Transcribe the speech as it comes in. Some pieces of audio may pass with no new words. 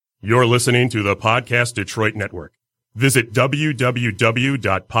You're listening to the Podcast Detroit Network. Visit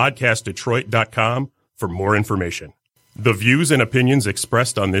www.podcastdetroit.com for more information. The views and opinions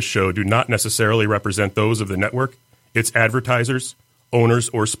expressed on this show do not necessarily represent those of the network, its advertisers, owners,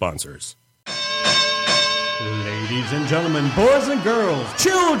 or sponsors. Ladies and gentlemen, boys and girls,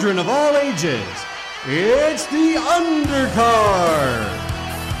 children of all ages, it's the Undercard.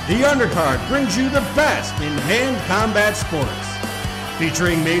 The Undercard brings you the best in hand combat sports,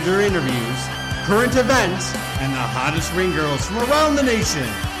 featuring major interviews, current events, and the hottest ring girls from around the nation.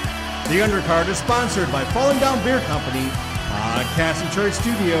 The Undercard is sponsored by Falling Down Beer Company, Podcast Detroit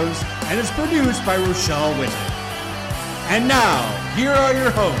Studios, and is produced by Rochelle Whitten. And now, here are your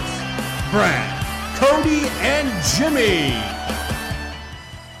hosts, Brad, Cody, and Jimmy.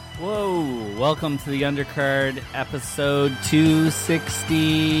 Whoa, welcome to the Undercard, episode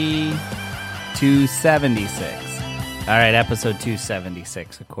 276. All right, episode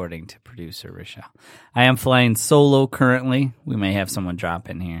 276, according to producer Rochelle. I am flying solo currently. We may have someone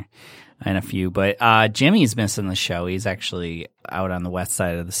drop in here in a few, but Jimmy's missing the show. He's actually out on the west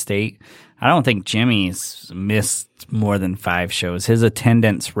side of the state. I don't think Jimmy's missed more than 5 shows. His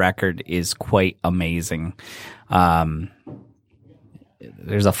attendance record is quite amazing. There's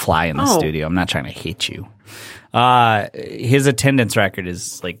a fly in the studio. I'm not trying to hit you. His attendance record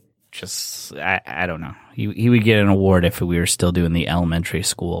is like just, I don't know. He would get an award if we were still doing the elementary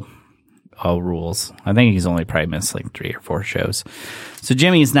school rules. I think he's only probably missed like 3 or 4 shows. So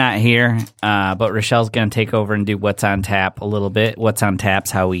Jimmy's not here, but Rochelle's going to take over and do What's on Tap a little bit. What's on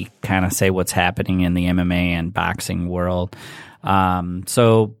Tap's how we kind of say what's happening in the MMA and boxing world.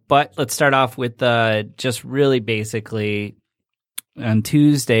 But let's start off with just really basically on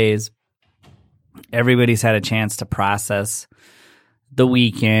Tuesdays, everybody's had a chance to process the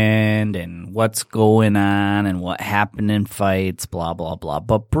weekend and what's going on and what happened in fights, blah, blah, blah.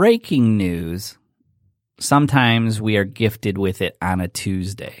 But breaking news, sometimes we are gifted with it on a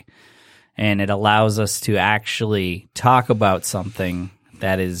Tuesday, and it allows us to actually talk about something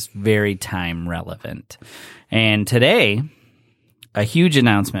that is very time relevant. And today, a huge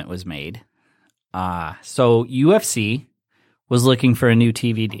announcement was made. So UFC was looking for a new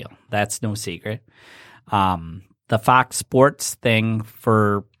TV deal. That's no secret. The Fox Sports thing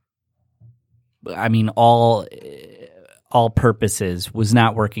for, all purposes was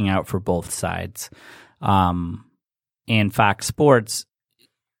not working out for both sides. And Fox Sports,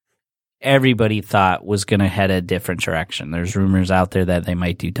 everybody thought was going to head a different direction. There's rumors out there that they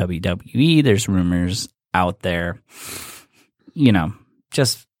might do WWE. There's rumors out there,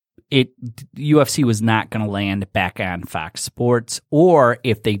 UFC was not going to land back on Fox Sports, or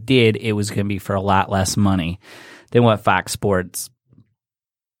if they did, it was going to be for a lot less money than what Fox Sports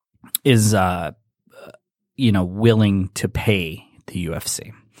is, willing to pay the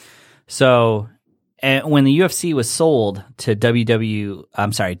UFC. So when the UFC was sold to WME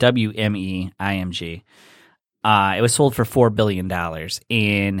IMG, it was sold for $4 billion.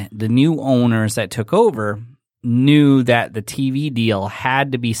 And the new owners that took over knew that the TV deal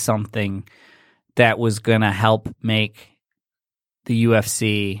had to be something that was going to help make the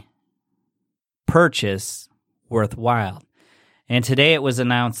UFC purchase worthwhile. And today it was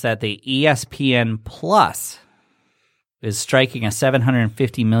announced that the ESPN Plus is striking a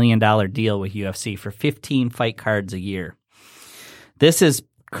 $750 million deal with UFC for 15 fight cards a year. This is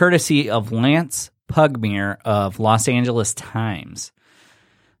courtesy of Lance Pugmere of Los Angeles Times.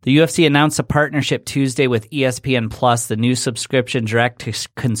 The UFC announced a partnership Tuesday with ESPN Plus, the new subscription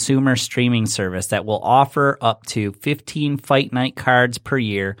direct-to-consumer streaming service that will offer up to 15 fight night cards per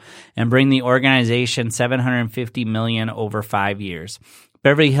year and bring the organization $750 million over 5 years.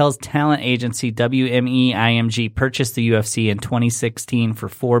 Beverly Hills talent agency WME IMG purchased the UFC in 2016 for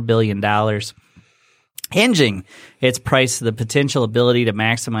 $4 billion, hinging its price to the potential ability to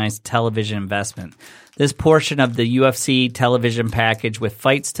maximize television investment. This portion of the UFC television package, with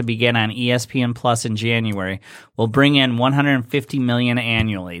fights to begin on ESPN Plus in January, will bring in $150 million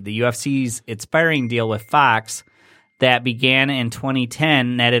annually. The UFC's expiring deal with Fox that began in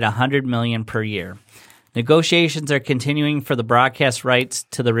 2010 netted $100 million per year. Negotiations are continuing for the broadcast rights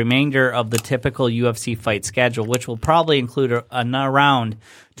to the remainder of the typical UFC fight schedule, which will probably include around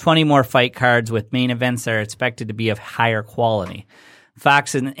 20 more fight cards with main events that are expected to be of higher quality.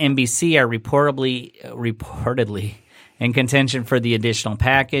 Fox and NBC are reportedly in contention for the additional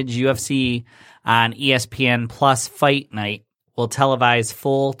package. UFC on ESPN Plus Fight Night will televise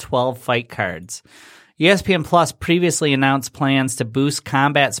full 12 fight cards. ESPN Plus previously announced plans to boost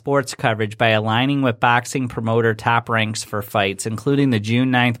combat sports coverage by aligning with boxing promoter Top Ranks for fights, including the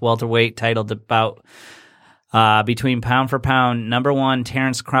June 9th welterweight title bout Between pound for pound, number one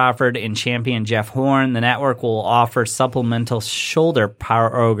Terrence Crawford and champion Jeff Horn, the network will offer supplemental shoulder power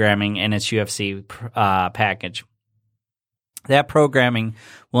programming in its UFC package. That programming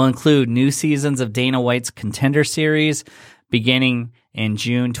will include new seasons of Dana White's Contender Series beginning in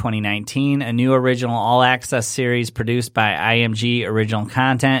June 2019, a new original all-access series produced by IMG Original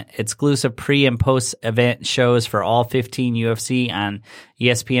Content, exclusive pre- and post-event shows for all 15 UFC on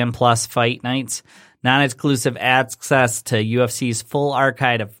ESPN Plus fight nights, non-exclusive access to UFC's full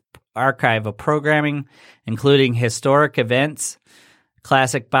archive of programming, including historic events,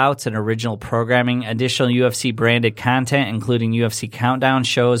 classic bouts, and original programming, additional UFC-branded content, including UFC countdown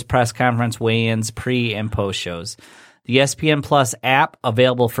shows, press conference weigh-ins, pre- and post-shows. The ESPN Plus app,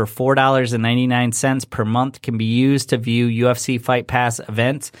 available for $4.99 per month, can be used to view UFC Fight Pass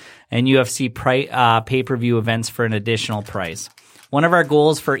events and UFC pay-per-view events for an additional price. One of our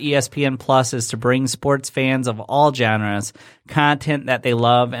goals for ESPN Plus is to bring sports fans of all genres content that they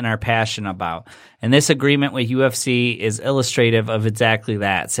love and are passionate about. And this agreement with UFC is illustrative of exactly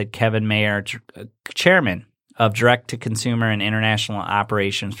that, said Kevin Mayer, chairman of direct-to-consumer and international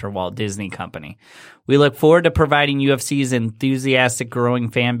operations for Walt Disney Company. We look forward to providing UFC's enthusiastic growing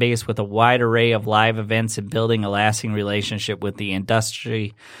fan base with a wide array of live events and building a lasting relationship with the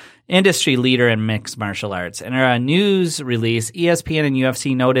industry leader in mixed martial arts. In a news release, ESPN and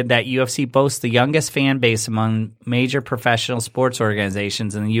UFC noted that UFC boasts the youngest fan base among major professional sports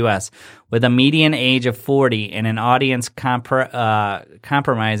organizations in the U.S., with a median age of 40 and an audience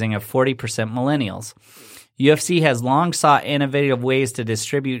compromising of 40% millennials. UFC has long sought innovative ways to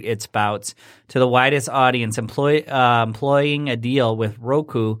distribute its bouts to the widest audience, employing a deal with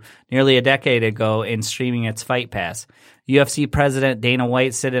Roku nearly a decade ago in streaming its Fight Pass. UFC President Dana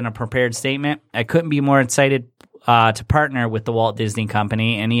White said in a prepared statement, "I couldn't be more excited to partner with the Walt Disney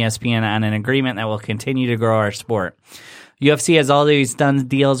Company and ESPN on an agreement that will continue to grow our sport. UFC has always done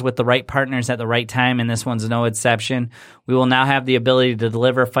deals with the right partners at the right time, and this one's no exception. We will now have the ability to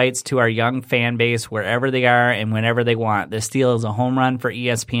deliver fights to our young fan base wherever they are and whenever they want. This deal is a home run for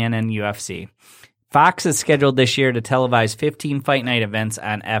ESPN and UFC." Fox is scheduled this year to televise 15 fight night events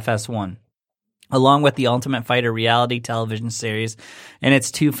on FS1, along with the Ultimate Fighter reality television series and its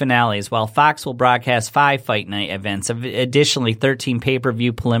 2 finales, while Fox will broadcast 5 fight night events. Additionally, 13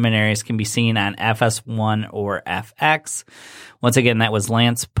 pay-per-view preliminaries can be seen on FS1 or FX. Once again, that was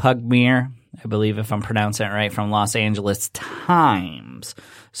Lance Pugmere, I believe, if I'm pronouncing it right, from Los Angeles Times.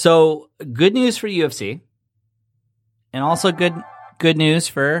 So, good news for UFC, and also good news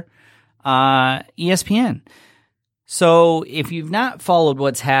for ESPN. So if you've not followed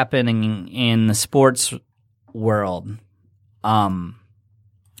what's happening in the sports world,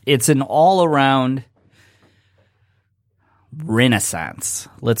 it's an all-around renaissance.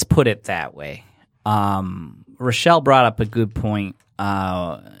 Let's put it that way. Rochelle brought up a good point.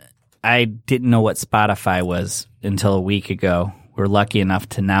 I didn't know what Spotify was until a week ago. We're lucky enough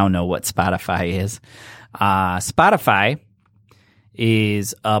to now know what Spotify is. Spotify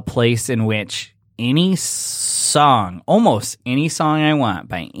is a place in which any song, almost any song I want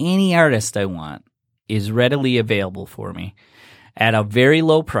by any artist I want, is readily available for me at a very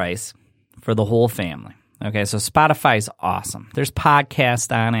low price for the whole family. Okay, so Spotify is awesome. There's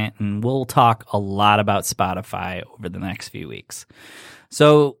podcasts on it, and we'll talk a lot about Spotify over the next few weeks.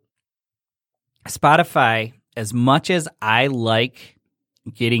 So Spotify, as much as I like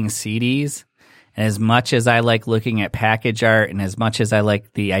getting CDs, and as much as I like looking at package art, and as much as I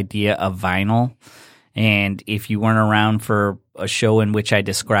like the idea of vinyl, and if you weren't around for a show in which I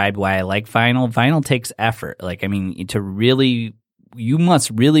described why I like vinyl takes effort. Like, I mean, you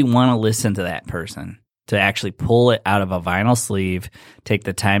must really want to listen to that person to actually pull it out of a vinyl sleeve, take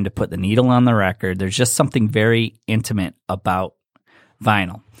the time to put the needle on the record. There's just something very intimate about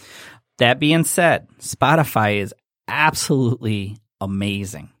vinyl. That being said, Spotify is absolutely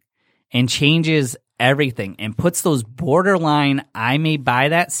amazing and changes everything and puts those borderline, I may buy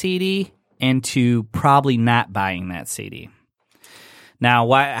that CD, into probably not buying that CD. Now,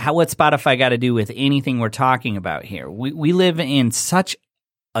 what's Spotify got to do with anything we're talking about here? We live in such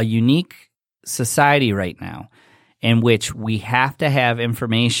a unique society right now in which we have to have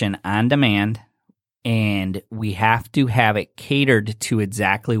information on demand, and we have to have it catered to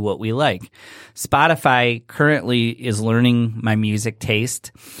exactly what we like. Spotify currently is learning my music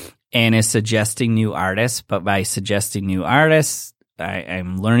taste and is suggesting new artists, but by suggesting new artists,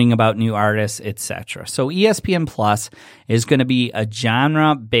 I'm learning about new artists, etc. So ESPN Plus is going to be a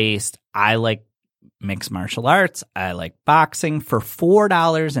genre-based, I like mixed martial arts, I like boxing, for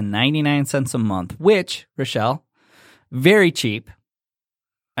 $4.99 a month, which, Rochelle, very cheap.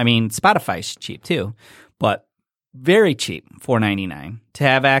 I mean, Spotify's cheap too, but very cheap, $4.99, to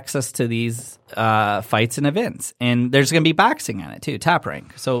have access to these fights and events. And there's going to be boxing on it too, Top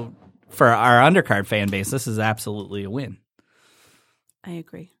Rank. So for our Undercard fan base, this is absolutely a win. I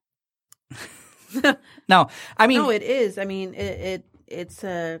agree. No, I mean, no, it is. I mean, it's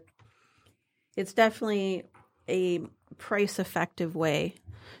definitely a price effective way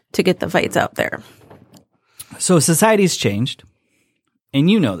to get the fights out there. So society's changed, and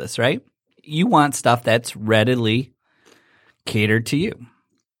you know this, right? You want stuff that's readily catered to you.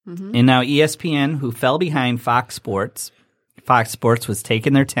 Mm-hmm. And now ESPN, who fell behind Fox Sports was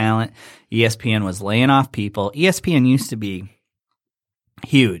taking their talent. ESPN was laying off people. ESPN used to be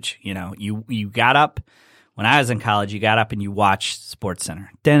huge. You know, you got up when I was in college. You got up and you watched SportsCenter,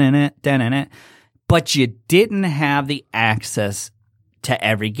 but you didn't have the access to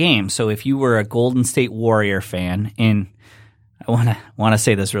every game. So if you were a Golden State Warrior fan, and I want to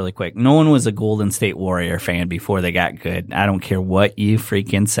say this really quick, no one was a Golden State Warrior fan before they got good. I don't care what you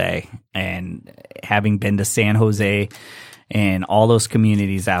freaking say. And having been to San Jose and all those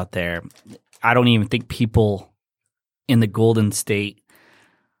communities out there, I don't even think people in the Golden State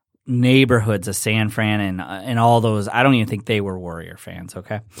neighborhoods of San Fran and all those, I don't even think they were Warrior fans,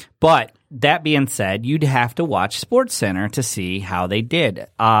 okay? But that being said, you'd have to watch SportsCenter to see how they did.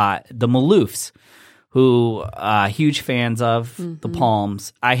 The Maloofs, who huge fans of the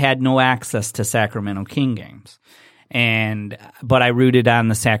Palms, I had no access to Sacramento King games. But I rooted on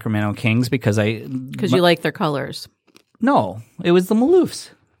the Sacramento Kings because you like their colors. No, it was the Maloofs.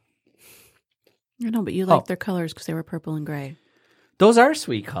 I know, but you liked their colors because they were purple and gray. Those are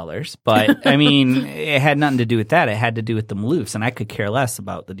sweet colors, but I mean, it had nothing to do with that. It had to do with the Maloofs, and I could care less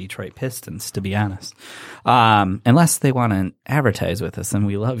about the Detroit Pistons, to be honest. Unless they want to advertise with us, and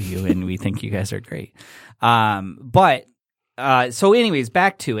we love you, and we think you guys are great. So anyways,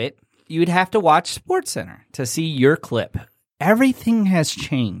 back to it. You'd have to watch SportsCenter to see your clip. Everything has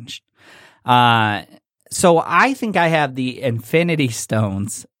changed. So I think I have the Infinity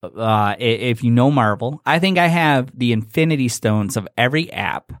Stones. If you know Marvel, I think I have the Infinity Stones of every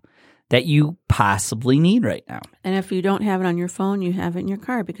app that you possibly need right now. And if you don't have it on your phone, you have it in your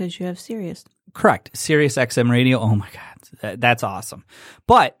car because you have Sirius. Correct. Sirius XM radio. Oh my God. That's awesome.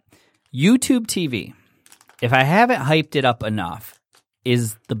 But YouTube TV, if I haven't hyped it up enough,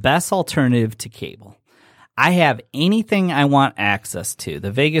 is the best alternative to cable. I have anything I want access to. The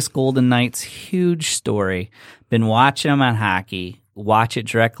Vegas Golden Knights, huge story. Been watching them on hockey. Watch it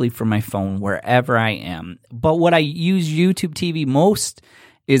directly from my phone wherever I am. But what I use YouTube TV most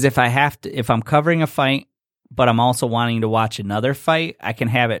is if I'm covering a fight, but I'm also wanting to watch another fight, I can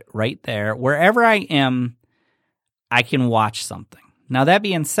have it right there. Wherever I am, I can watch something. Now, that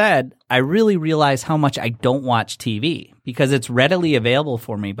being said, I really realize how much I don't watch TV because it's readily available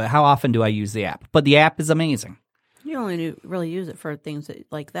for me, but how often do I use the app? But the app is amazing. You only really use it for things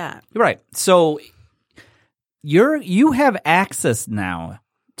like that. Right. So you have access now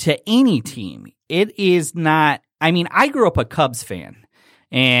to any team. It is not, I mean, I grew up a Cubs fan.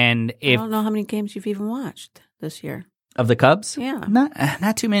 And I don't know how many games you've even watched this year. Of the Cubs? Yeah.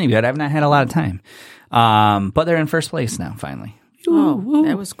 Not too many, but I've not had a lot of time. But they're in first place now, finally. Oh,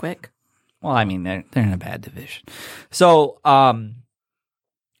 that was quick. Well, I mean, they're in a bad division. So a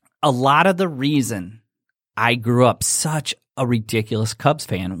lot of the reason I grew up such a ridiculous Cubs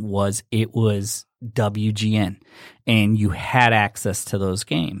fan was it was WGN, and you had access to those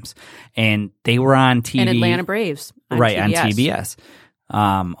games. And they were on TV. And Atlanta Braves. Right, on TBS.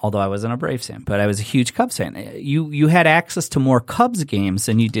 Although I wasn't a Braves fan, but I was a huge Cubs fan. You had access to more Cubs games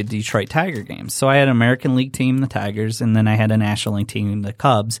than you did Detroit Tiger games. So I had an American League team, the Tigers, and then I had a National League team, the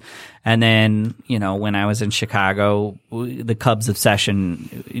Cubs. And then, when I was in Chicago, the Cubs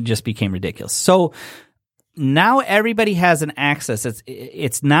obsession just became ridiculous. So now everybody has an access.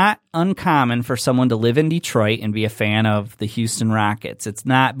 It's not uncommon for someone to live in Detroit and be a fan of the Houston Rockets. It's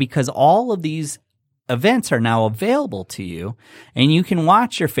not, because all of these events are now available to you, and you can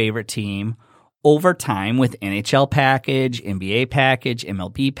watch your favorite team over time with NHL package, NBA package,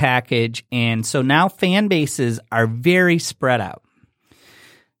 MLB package. And so now fan bases are very spread out.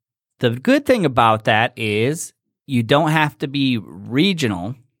 The good thing about that is you don't have to be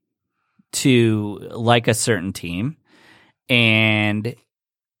regional to like a certain team. And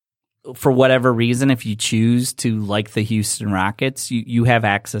for whatever reason, if you choose to like the Houston Rockets, you have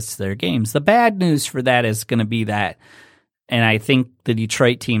access to their games. The bad news for that is going to be that, and I think the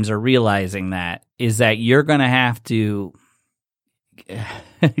Detroit teams are realizing that, is that you're going to have to...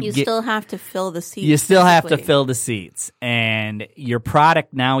 You still have to fill the seats. You still have to fill the seats. And your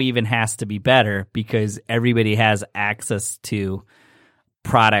product now even has to be better because everybody has access to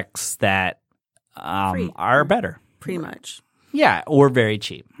products that Free. are better. Pretty much. Yeah, or very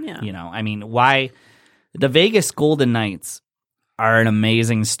cheap. Yeah. I mean, why the Vegas Golden Knights are an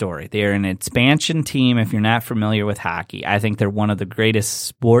amazing story. They're an expansion team. If you're not familiar with hockey, I think they're one of the greatest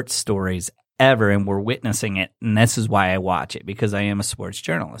sports stories ever, and we're witnessing it. And this is why I watch it, because I am a sports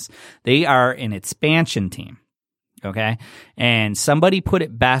journalist. They are an expansion team. Okay. And somebody put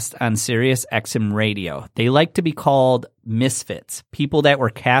it best on Sirius XM radio. They like to be called misfits, people that were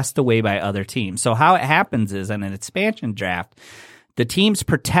cast away by other teams. So how it happens is in an expansion draft, the teams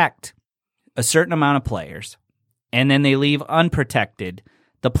protect a certain amount of players, and then they leave unprotected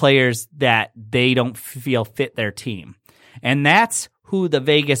the players that they don't feel fit their team. And that's who the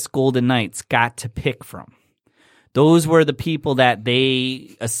Vegas Golden Knights got to pick from. Those were the people that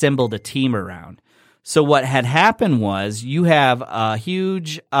they assembled a team around. So what had happened was you have a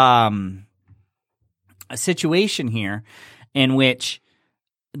huge a situation here in which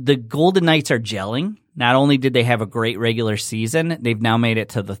the Golden Knights are gelling. Not only did they have a great regular season, they've now made it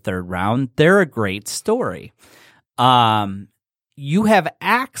to the third round. They're a great story. You have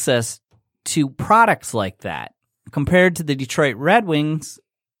access to products like that compared to the Detroit Red Wings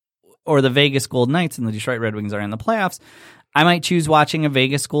or the Vegas Golden Knights, and the Detroit Red Wings are in the playoffs. I might choose watching a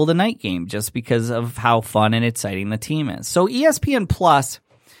Vegas Golden Knight game just because of how fun and exciting the team is. So ESPN Plus,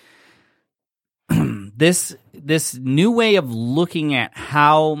 this new way of looking at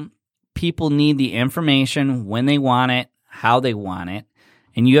how people need the information, when they want it, how they want it.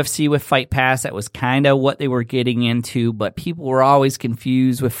 And UFC with Fight Pass, that was kind of what they were getting into, but people were always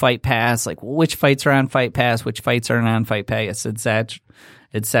confused with Fight Pass, like, well, which fights are on Fight Pass, which fights aren't on Fight Pass,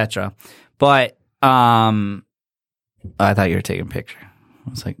 etc. But I thought you were taking a picture. I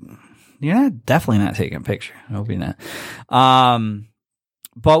was like, you're definitely not taking a picture. I hope you're not.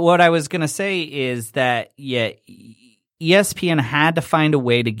 But what I was going to say is that, yeah, ESPN had to find a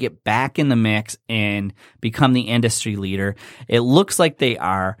way to get back in the mix and become the industry leader. It looks like they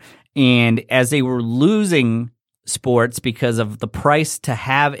are. And as they were losing sports because of the price to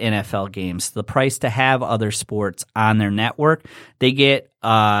have NFL games, the price to have other sports on their network, they get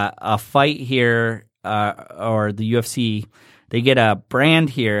a fight here or the UFC. They get a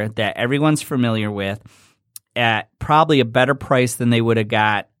brand here that everyone's familiar with at probably a better price than they would have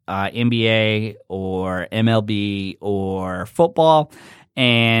got NBA or MLB or football,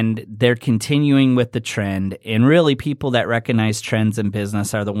 and they're continuing with the trend. And really, people that recognize trends in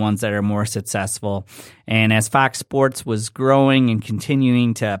business are the ones that are more successful. And as Fox Sports was growing and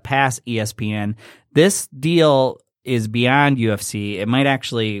continuing to pass ESPN, this deal is beyond UFC. It might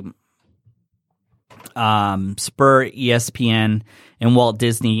actually spur ESPN and Walt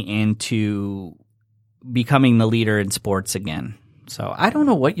Disney into becoming the leader in sports again. So I don't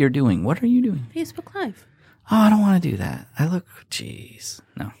know what you're doing. What are you doing? Facebook Live. Oh, I don't want to do that. Jeez.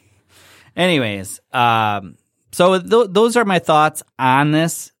 No. Anyways, so those are my thoughts on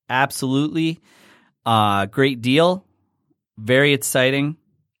this. Absolutely. Great deal. Very exciting.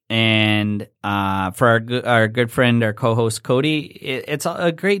 And for our good friend, our co-host Cody, it's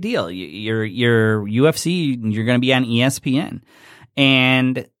a great deal. You're UFC, you're going to be on ESPN.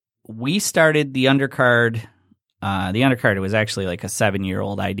 And we started the Undercard. The Undercard was actually like a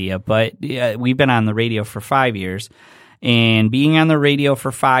 7-year-old idea, but we've been on the radio for 5 years. And being on the radio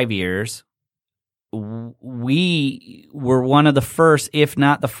for 5 years, we were one of the first, if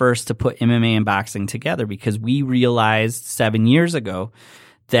not the first, to put MMA and boxing together, because we realized 7 years ago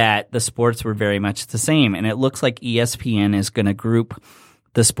that the sports were very much the same. And it looks like ESPN is going to group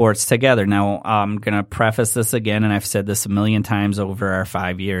the sports together. Now, I'm going to preface this again, and I've said this a million times over our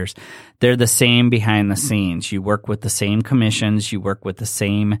 5 years. They're the same behind the scenes. You work with the same commissions. You work with the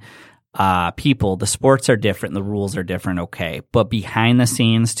same people. The sports are different. The rules are different, okay. But behind the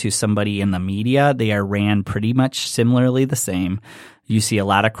scenes to somebody in the media, they are ran pretty much similarly the same. You see a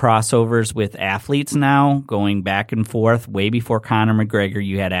lot of crossovers with athletes now going back and forth. Way before Conor McGregor,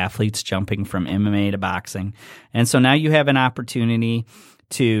 you had athletes jumping from MMA to boxing. And so now you have an opportunity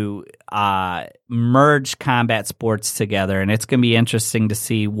to merge combat sports together, and it's going to be interesting to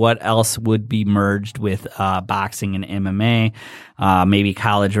see what else would be merged with boxing and MMA. Maybe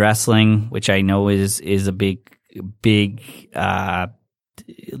college wrestling, which I know is a big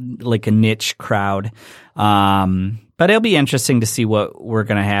like a niche crowd. But it'll be interesting to see what we're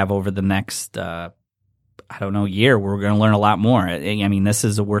going to have over the next year. We're going to learn a lot more. I mean, this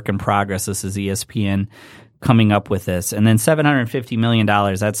is a work in progress. This is ESPN coming up with this. And then $750 million,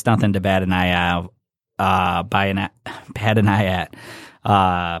 that's nothing to bat an eye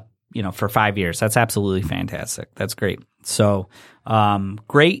at. for 5 years. That's absolutely fantastic. That's great. So,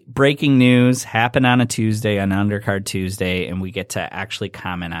 great breaking news happened on a Tuesday, on Undercard Tuesday, and we get to actually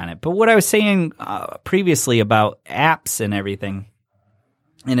comment on it. But what I was saying previously about apps and everything,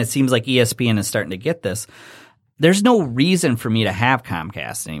 and it seems like ESPN is starting to get this, there's no reason for me to have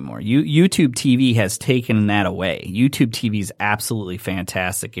Comcast anymore. YouTube TV has taken that away. YouTube TV is absolutely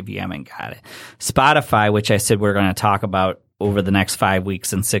fantastic if you haven't got it. Spotify, which I said we're going to talk about over the next 5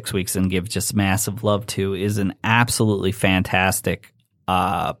 weeks and 6 weeks and give just massive love to, is an absolutely fantastic,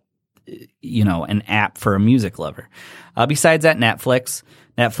 an app for a music lover. Besides that,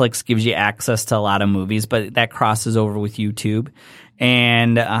 Netflix gives you access to a lot of movies, but that crosses over with YouTube.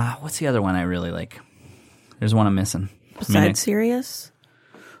 And what's the other one I really like? There's one I'm missing. Besides Sirius?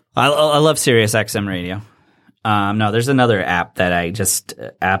 I love Sirius XM Radio. No, there's another app that I just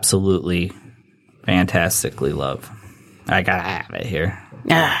absolutely fantastically love. I gotta have it here.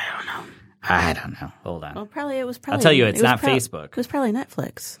 I don't know. Hold on. Well, it was probably. I'll tell you, it's not Facebook. It was probably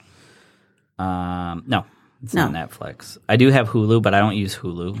Netflix. No, it's not Netflix. I do have Hulu, but I don't use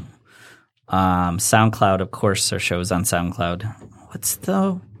Hulu. SoundCloud, of course, there are shows on SoundCloud. What's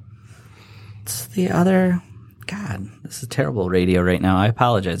the other? God, this is terrible radio right now. I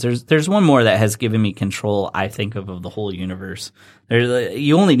apologize. There's one more that has given me control, I think, of the whole universe.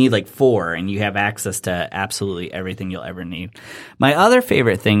 You only need like 4, and you have access to absolutely everything you'll ever need. My other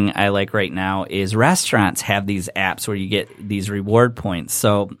favorite thing I like right now is restaurants have these apps where you get these reward points.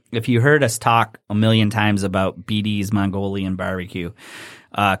 So if you heard us talk a million times about BD's Mongolian barbecue,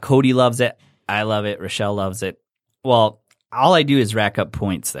 Cody loves it. I love it. Rochelle loves it. Well, all I do is rack up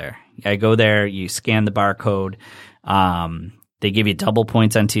points there. I go there, you scan the barcode. They give you double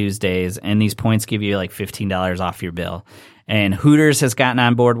points on Tuesdays, and these points give you like $15 off your bill. And Hooters has gotten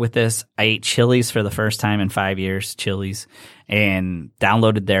on board with this. I ate Chili's for the first time in 5 years, Chili's, and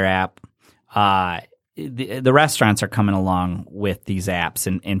downloaded their app. The restaurants are coming along with these apps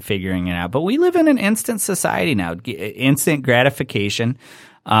and figuring it out. But we live in an instant society now, instant gratification.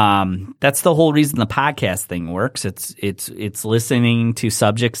 That's the whole reason the podcast thing works. It's listening to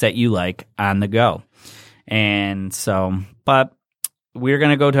subjects that you like on the go. And so, but we're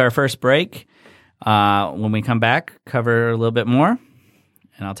going to go to our first break. When we come back, cover a little bit more,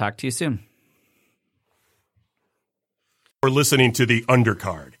 and I'll talk to you soon. We're listening to the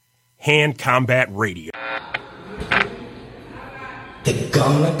Undercard, Hand Combat Radio. They're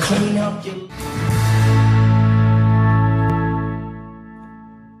gonna clean up your...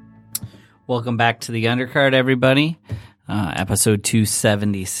 Welcome back to the Undercard, everybody. Episode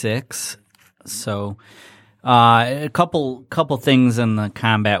 276. So, a couple things in the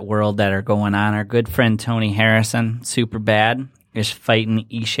combat world that are going on. Our good friend Tony Harrison, super bad, is fighting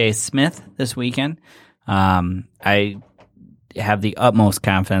Ishe Smith this weekend. I have the utmost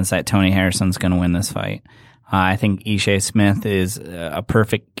confidence that Tony Harrison's going to win this fight. I think Ishe Smith is a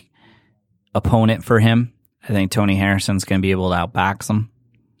perfect opponent for him. I think Tony Harrison's going to be able to outbox him.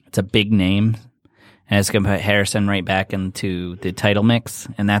 It's a big name, and it's going to put Harrison right back into the title mix,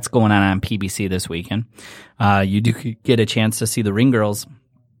 and that's going on PBC this weekend. You do get a chance to see the Ring Girls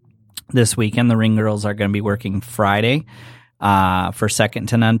this weekend. The Ring Girls are going to be working Friday for Second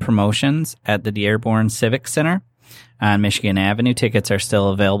to None Promotions at the Dearborn Civic Center on Michigan Avenue. Tickets are still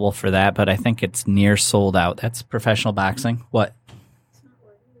available for that, but I think it's near sold out. That's professional boxing. What?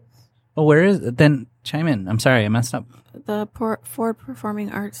 Oh, where is it? Then chime in. I'm sorry, I messed up. The Ford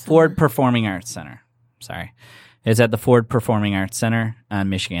Performing Arts Center. Ford Performing Arts Center. Sorry. It's at the Ford Performing Arts Center on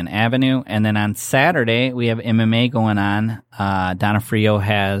Michigan Avenue. And then on Saturday, we have MMA going on. Donofrio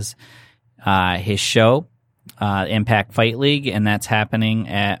has his show, Impact Fight League, and that's happening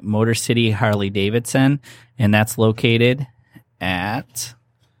at Motor City Harley-Davidson. And that's located at...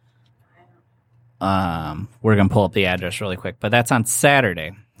 we're going to pull up the address really quick, but that's on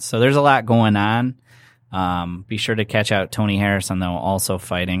Saturday. So there's a lot going on. Be sure to catch out Tony Harrison, though, also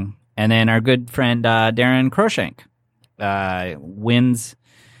fighting. And then our good friend Darren Kroshank wins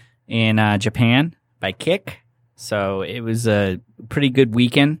in Japan by kick. So it was a pretty good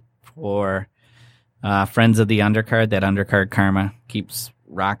weekend for friends of the Undercard. That Undercard karma keeps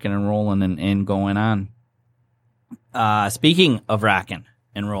rocking and rolling and going on. Speaking of rocking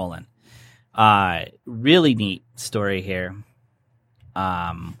and rolling, really neat story here.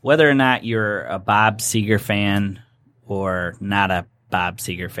 Whether or not you're a Bob Seger fan or not a Bob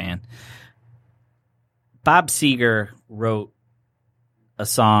Seger fan, Bob Seger wrote a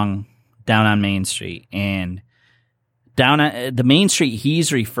song Down on Main Street, and down on the Main Street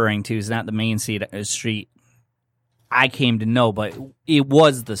he's referring to is not the main street I came to know, but it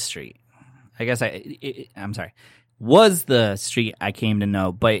was the street. I guess I'm sorry. was the street I came to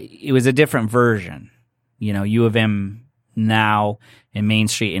know, but it was a different version. You know, U of M now and Main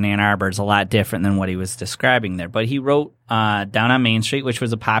Street in Ann Arbor is a lot different than what he was describing there. But he wrote Down on Main Street, which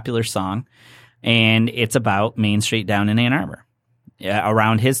was a popular song, and it's about Main Street down in Ann Arbor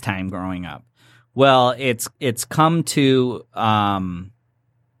around his time growing up. Well, it's come to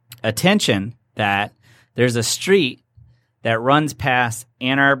attention that there's a street that runs past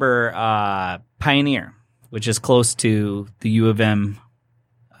Ann Arbor Pioneer, which is close to the U of M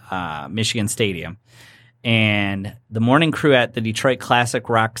Michigan Stadium. And the morning crew at the Detroit classic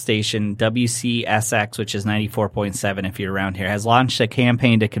rock station WCSX, which is 94.7 if you're around here, has launched a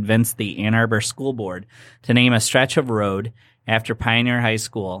campaign to convince the Ann Arbor School Board to name a stretch of road after Pioneer High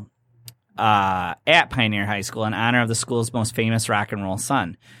School, at Pioneer High School in honor of the school's most famous rock and roll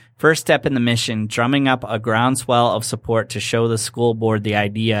son. First step in the mission, drumming up a groundswell of support to show the school board the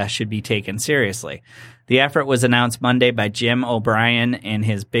idea should be taken seriously. The effort was announced Monday by Jim O'Brien and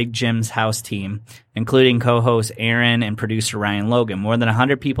his Big Jim's House team, including co-host Aaron and producer Ryan Logan. More than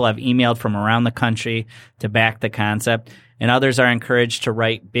 100 people have emailed from around the country to back the concept, and others are encouraged to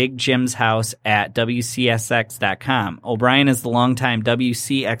write Big Jim's House at WCSX.com. O'Brien is the longtime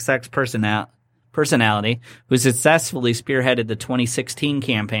WCXX personality who successfully spearheaded the 2016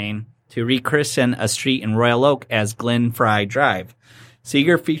 campaign to rechristen a street in Royal Oak as Glen Fry Drive.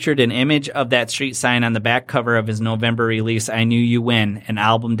 Seeger featured an image of that street sign on the back cover of his November release, I Knew You Win, an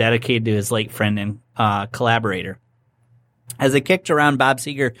album dedicated to his late friend and collaborator. As they kicked around Bob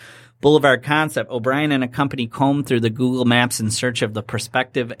Seger Boulevard concept, O'Brien and a company combed through the Google Maps in search of the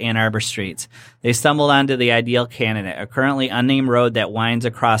prospective Ann Arbor streets. They stumbled onto the ideal candidate, a currently unnamed road that winds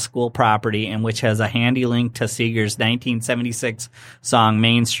across school property and which has a handy link to Seeger's 1976 song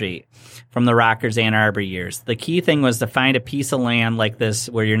Main Street from the Rockers' Ann Arbor years. The key thing was to find a piece of land like this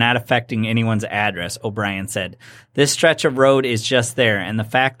where you're not affecting anyone's address, O'Brien said. This stretch of road is just there, and the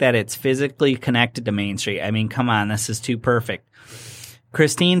fact that it's physically connected to Main Street, I mean, come on, this is too perfect.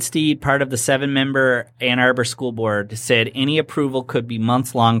 Christine Steed, part of the 7-member Ann Arbor School Board, said any approval could be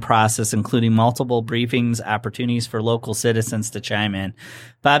months-long process, including multiple briefings, opportunities for local citizens to chime in.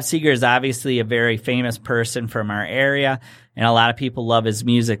 Bob Seger is obviously a very famous person from our area, and a lot of people love his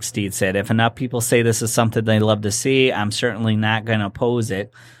music, Steed said. If enough people say this is something they love to see, I'm certainly not going to oppose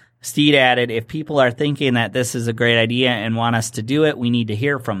it. Steed added, if people are thinking that this is a great idea and want us to do it, we need to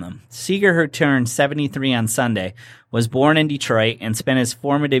hear from them. Seger, who turned 73 on Sunday, was born in Detroit and spent his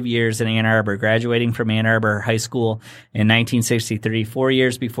formative years in Ann Arbor, graduating from Ann Arbor High School in 1963, 4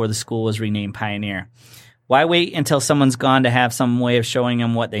 years before the school was renamed Pioneer. Why wait until someone's gone to have some way of showing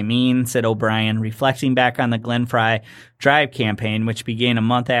them what they mean, said O'Brien, reflecting back on the Glen Fry Drive campaign, which began a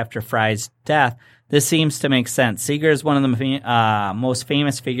month after Fry's death. This seems to make sense. Seeger is one of the most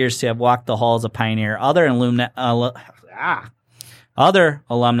famous figures to have walked the halls of Pioneer. Other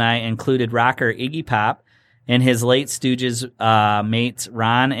alumni included rocker Iggy Pop and his late Stooges mates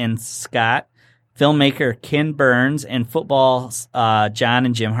Ron and Scott, filmmaker Ken Burns, and football John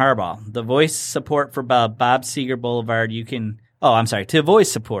and Jim Harbaugh. The voice support for Bob Seger Boulevard, to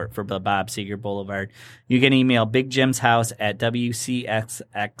voice support for the Bob Seger Boulevard, you can email bigjimshouse at WCXX.com.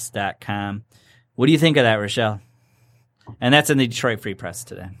 What do you think of that, Rochelle? And that's in the Detroit Free Press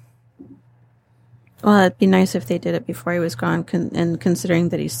today. Well, it'd be nice if they did it before he was gone, and considering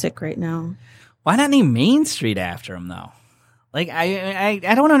that he's sick right now. Why not name Main Street after him, though? Like, I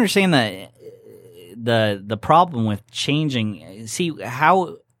don't understand the problem with changing. See,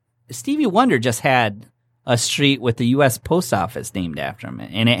 how Stevie Wonder just had a street with the U.S. Post Office named after him,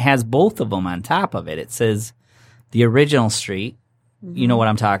 and it has both of them on top of it. It says the original street. You know what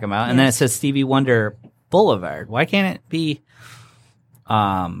I'm talking about. And then it says Stevie Wonder Boulevard. Why can't it be,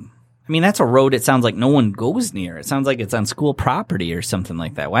 that's a road it sounds like no one goes near. It sounds like it's on school property or something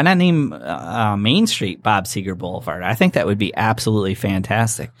like that. Why not name Main Street Bob Seger Boulevard? I think that would be absolutely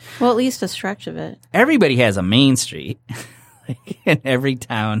fantastic. Well, at least a stretch of it. Everybody has a Main Street in every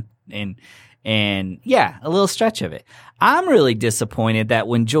town, and yeah, a little stretch of it. I'm really disappointed that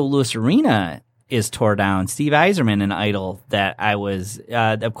when Joe Louis Arena is tore down, Steve Yzerman, an idol that I was,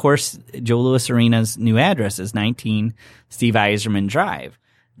 of course, Joe Louis Arena's new address is 19 Steve Yzerman Drive.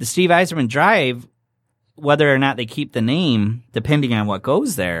 The Steve Yzerman Drive, whether or not they keep the name, depending on what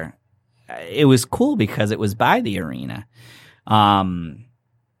goes there, it was cool because it was by the arena. I'm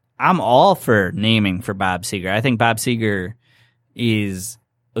all for naming for Bob Seger. I think Bob Seger is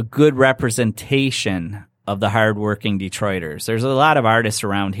a good representation of the hardworking Detroiters. There's a lot of artists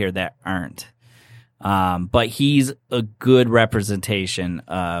around here that aren't. But he's a good representation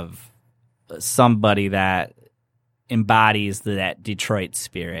of somebody that embodies that Detroit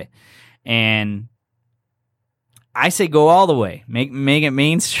spirit. And I say go all the way. Make it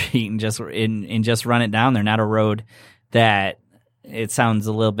Main Street and just run it down there, not a road that it sounds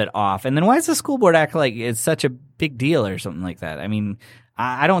a little bit off. And then why does the school board act like it's such a big deal or something like that? I mean,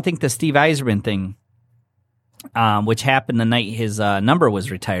 I don't think the Steve Eiserman thing, which happened the night his number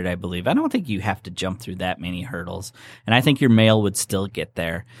was retired, I believe. I don't think you have to jump through that many hurdles. And I think your mail would still get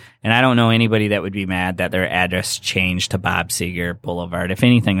there. And I don't know anybody that would be mad that their address changed to Bob Seger Boulevard. If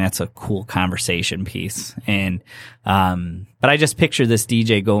anything, that's a cool conversation piece. And but I just picture this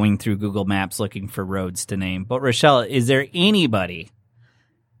DJ going through Google Maps looking for roads to name. But Rochelle, is there anybody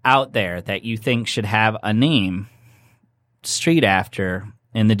out there that you think should have a name street after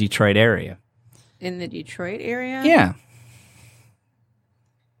in the Detroit area? In the Detroit area? Yeah.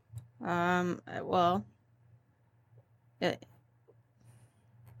 Well,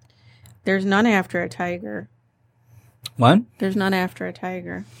 there's none after a tiger. What? There's none after a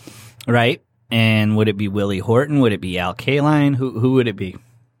tiger. Right. And would it be Willie Horton? Would it be Al Kaline? Who would it be?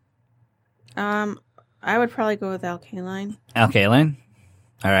 I would probably go with Al Kaline. Al Kaline?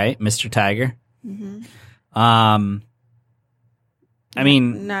 All right. Mr. Tiger. Mm-hmm. I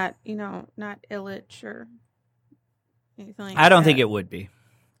mean, not Illich or anything like I don't that. think it would be.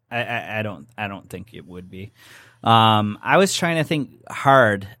 I don't think it would be. I was trying to think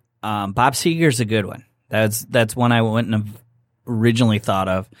hard. Bob Seger's a good one. That's one I wouldn't have originally thought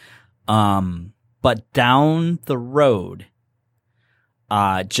of. But down the road,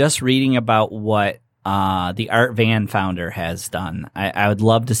 just reading about what the Art Van founder has done, I would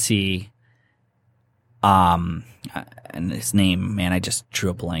love to see. And his name, man, I just drew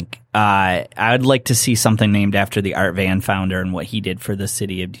a blank. I would like to see something named after the Art Van founder and what he did for the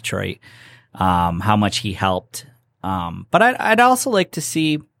city of Detroit, how much he helped. But I'd also like to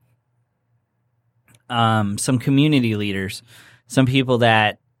see some community leaders, some people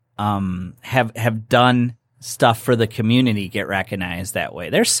that have done stuff for the community get recognized that way.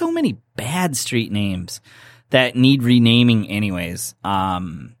 There's so many bad street names that need renaming anyways.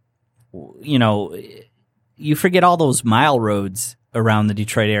 You forget all those mile roads around the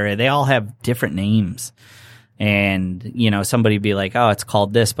Detroit area. They all have different names. And, somebody be like, oh, it's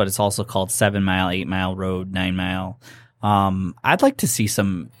called this, but it's also called 7 Mile, 8 Mile Road, 9 Mile. I'd like to see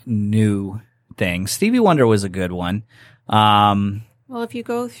some new things. Stevie Wonder was a good one. Well, if you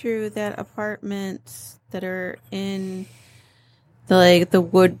go through that apartments that are in the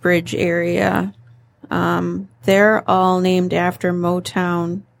Woodbridge area, they're all named after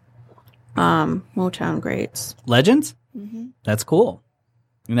Motown greats. Legends? Mm-hmm. That's cool.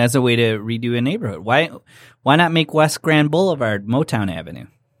 And that's a way to redo a neighborhood. Why not make West Grand Boulevard Motown Avenue?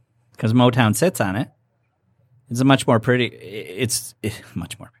 Because Motown sits on it. It's a much more pretty. It's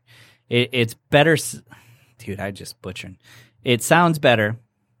much more. It's better. Dude, I just butchered. It sounds better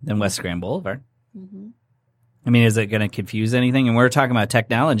than West Grand Boulevard. Mm-hmm. I mean, is it going to confuse anything? And we're talking about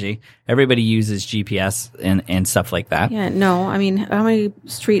technology. Everybody uses GPS and stuff like that. Yeah, no. I mean, how many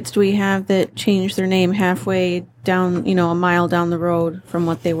streets do we have that change their name halfway down, a mile down the road from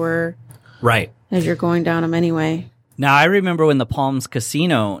what they were? Right. As you're going down them anyway. Now, I remember when the Palms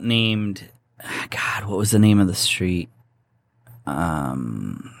Casino named, God, what was the name of the street?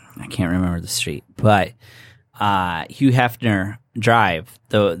 I can't remember the street, but Hugh Hefner Drive,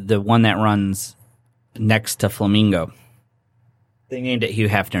 the one that runs next to Flamingo. They named it Hugh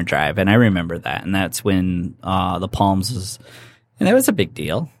Hefner Drive, and I remember that. And that's when the Palms was, and that was a big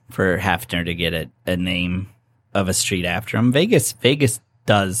deal for Hefner to get a name of a street after him. Vegas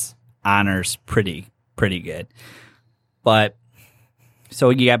does honors pretty good. But so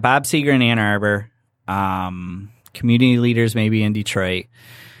you got Bob Seger in Ann Arbor, community leaders maybe in Detroit.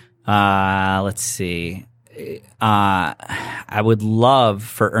 Let's see. I would love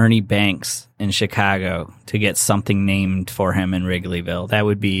for Ernie Banks in Chicago to get something named for him in Wrigleyville. That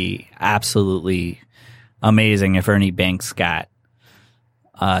would be absolutely amazing if Ernie Banks got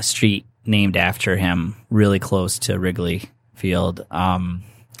a street named after him really close to Wrigley Field.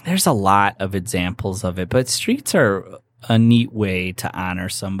 There's a lot of examples of it, but streets are a neat way to honor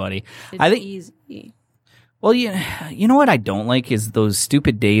somebody. It's I think easy. Well, you know what I don't like is those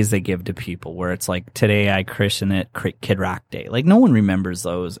stupid days they give to people where it's like, today I christen it Kid Rock Day. Like, no one remembers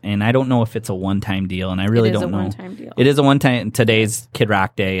those, and I don't know if it's a one-time deal, and I really don't know. It is a one-time deal. It is a one-time, today's Kid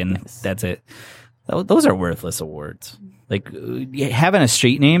Rock Day, and that's it. Those are worthless awards. Like, having a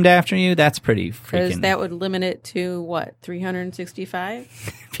street named after you, that's pretty freaking... Because that would limit it to,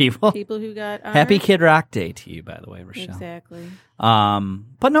 365? People who got honored? Happy Kid Rock Day to you, by the way, Rochelle. Exactly.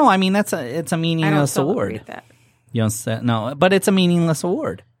 But no, I mean, it's a meaningless award. That. You don't say, no, but it's a meaningless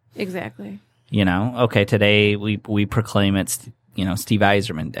award. Exactly. Okay, today we proclaim it's Steve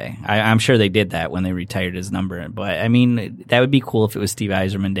Yzerman Day. I'm sure they did that when they retired his number. But, I mean, that would be cool if it was Steve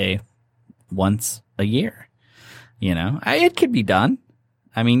Yzerman Day once a year. It could be done.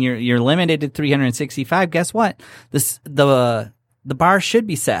 I mean, you're limited to 365. Guess what? The bar should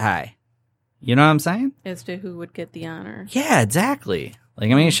be set high. You know what I'm saying? As to who would get the honor. Yeah, exactly.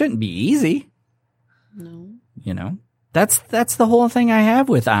 It shouldn't be easy. No. That's the whole thing I have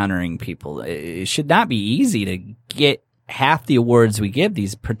with honoring people. It should not be easy to get half the awards we give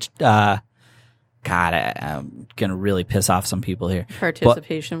these. God, I'm gonna really piss off some people here.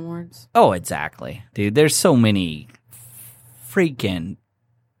 Participation awards. Oh, exactly, dude. There's so many freaking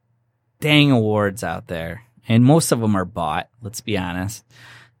dang awards out there, and most of them are bought. Let's be honest.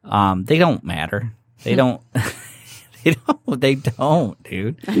 They don't matter. They don't. They don't,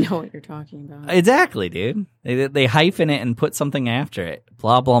 dude. I know what you're talking about. Exactly, dude. They hyphen it and put something after it.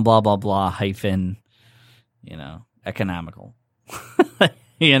 Blah, blah, blah, blah, blah, hyphen, economical.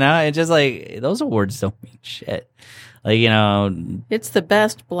 It's just those awards don't mean shit. It's the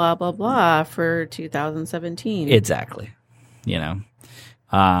best blah, blah, blah for 2017. Exactly.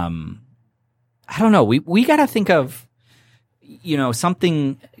 I don't know. We got to think of,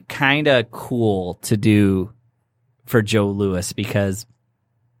 something kind of cool to do for Joe Louis, because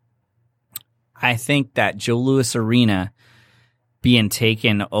I think that Joe Louis Arena being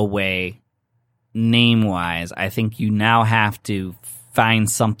taken away name-wise, I think you now have to find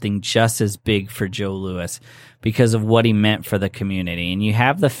something just as big for Joe Louis because of what he meant for the community. And you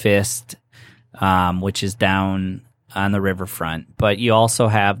have the Fist, which is down on the riverfront, but you also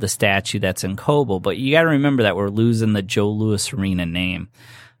have the statue that's in Coble. But you got to remember that we're losing the Joe Louis Arena name.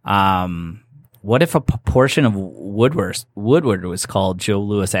 What if a portion of Woodward was called Joe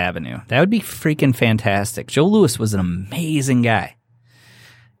Louis Avenue? That would be freaking fantastic. Joe Louis was an amazing guy.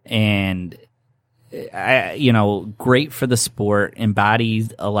 And, great for the sport,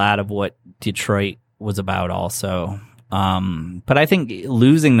 embodies a lot of what Detroit was about also. But I think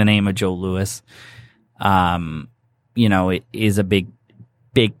losing the name of Joe Louis, it is a big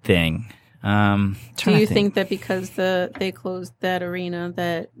thing. Do you think that because they closed that arena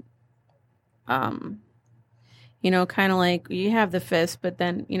that, kind of like you have the Fist, but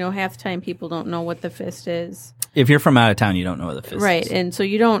then, half the time people don't know what the Fist is. If you're from out of town, you don't know what the Fist is. Right. And so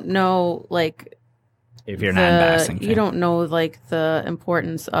you don't know, if you're not in boxing fan. You don't know, the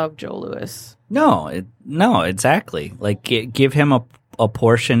importance of Joe Louis. No, exactly. Give him a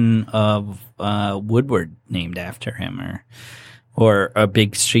portion of Woodward named after him, or a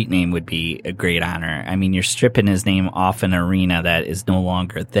big street name would be a great honor. I mean, you're stripping his name off an arena that is no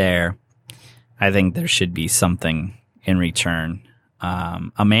longer there. I think there should be something in return.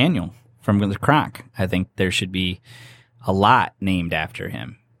 A manual from the Croc. I think there should be a lot named after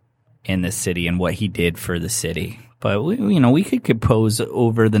him in the city and what he did for the city. But we could compose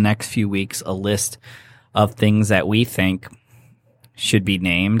over the next few weeks a list of things that we think should be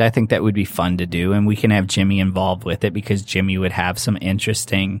named. I think that would be fun to do, and we can have Jimmy involved with it because Jimmy would have some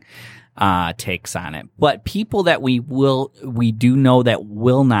interesting takes on it. But people that we do know that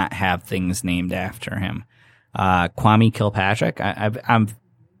will not have things named after him. Kwame Kilpatrick. I'm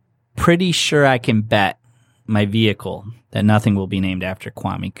pretty sure I can bet my vehicle that nothing will be named after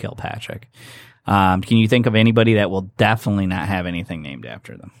Kwame Kilpatrick. Can you think of anybody that will definitely not have anything named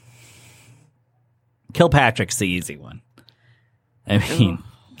after them? Kilpatrick's the easy one. I mean,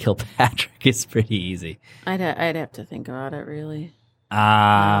 Kilpatrick is pretty easy. I'd have to think about it, really.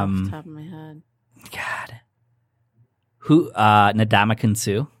 Off the top of my head. God. Who, Ndamukong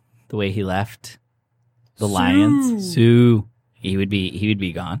Suh, the way he left the Lions. Suh. He would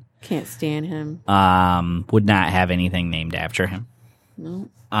be gone. Can't stand him. Would not have anything named after him. No.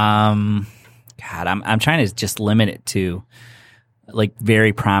 God, I'm trying to just limit it to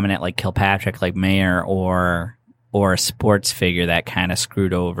very prominent, like Kilpatrick, like Mayer, or a sports figure that kind of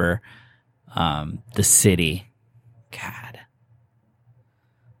screwed over the city. God.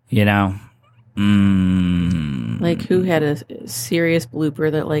 Who had a serious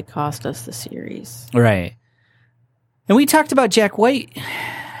blooper that cost us the series. Right. And we talked about Jack White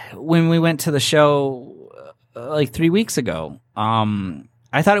when we went to the show 3 weeks ago.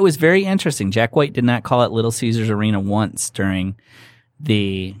 I thought it was very interesting. Jack White did not call it Little Caesars Arena once during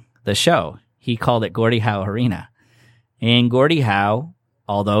the show. He called it Gordie Howe Arena. And Gordie Howe,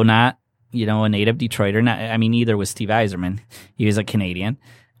 although not, a native Detroiter, neither was Steve Yzerman. He was a Canadian.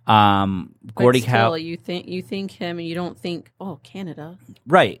 Gordie Howe. You think him and you don't think, Canada.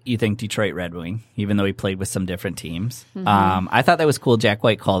 Right. You think Detroit Red Wing, even though he played with some different teams. Mm-hmm. I thought that was cool. Jack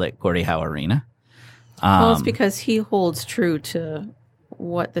White called it Gordie Howe Arena. Well, it's because he holds true to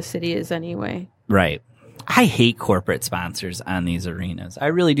what the city is anyway. Right. I hate corporate sponsors on these arenas. I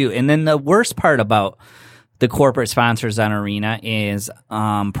really do. And then the worst part about the corporate sponsors on arena is,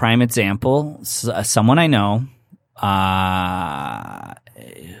 prime example, someone I know,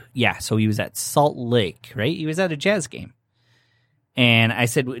 so he was at Salt Lake, right? He was at a Jazz game. And I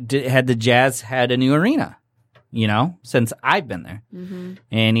said, had the Jazz had a new arena, since I've been there? Mm-hmm.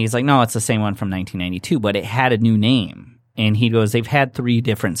 And he's like, no, it's the same one from 1992, but it had a new name. And he goes, they've had 3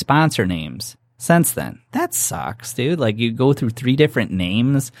 different sponsor names since then. That sucks, dude. Like, you go through 3 different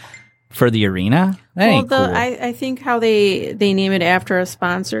names for the arena? That ain't cool. I think how they name it after a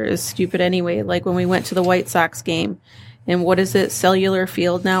sponsor is stupid anyway. Like when we went to the White Sox game, and what is it, Cellular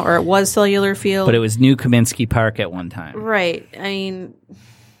Field now? Or it was Cellular Field. But it was New Kaminsky Park at one time. Right. I mean,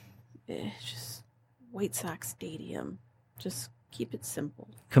 just White Sox Stadium. Just keep it simple.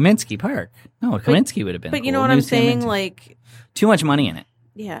 Kaminsky Park. No, Kaminsky would have been But cool. you know what I'm saying? Like, too much money in it.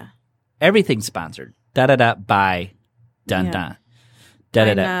 Yeah. Everything's sponsored. Da-da-da, by, dun-dun.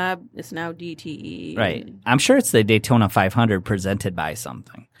 Da-da-da. It's now DTE. Right. I'm sure it's the Daytona 500 presented by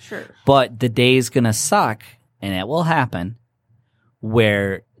something. Sure. But the day's going to suck, and it will happen,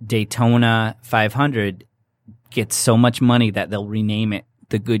 where Daytona 500 gets so much money that they'll rename it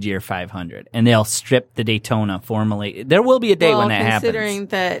the Goodyear 500, and they'll strip the Daytona formally. There will be a day when that happens. Considering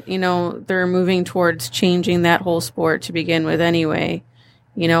that, they're moving towards changing that whole sport to begin with anyway,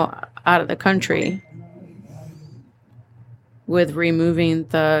 out of the country, with removing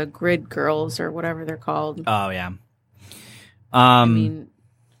the grid girls or whatever they're called. Oh, yeah. I mean,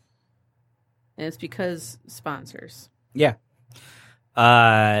 it's because sponsors. Yeah.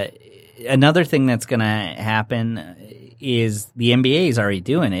 Another thing that's going to happen is the NBA is already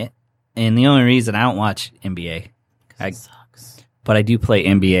doing it. And the only reason I don't watch NBA, it sucks. But I do play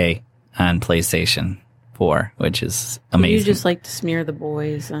NBA on PlayStation 4, which is amazing. You just like to smear the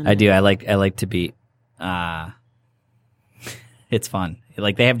boys. I do. I like to beat. It's fun.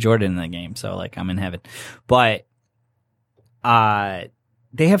 Like, they have Jordan in the game, so like I'm in heaven. But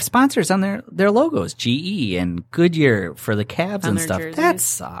they have sponsors on their logos, GE and Goodyear for the Cavs and stuff. Jerseys. That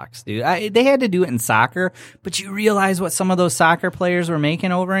sucks, dude. They had to do it in soccer, but you realize what some of those soccer players were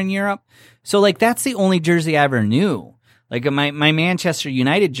making over in Europe? So like, that's the only jersey I ever knew. Like, my Manchester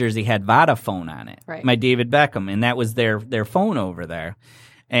United jersey had Vodafone on it. Right. My David Beckham, and that was their phone over there.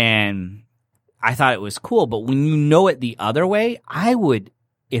 And I thought it was cool, but when you know it the other way, I would,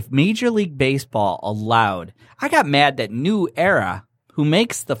 if Major League Baseball allowed, I got mad that New Era, who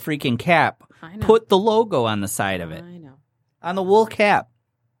makes the freaking cap, put the logo on the side of it. I know. On the wool cap.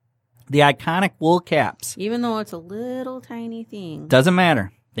 The iconic wool caps. Even though it's a little tiny thing. Doesn't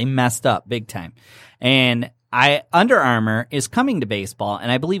matter. They messed up big time. And Under Armour is coming to baseball,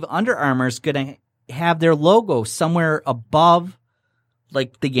 and I believe Under Armour is going to have their logo somewhere above,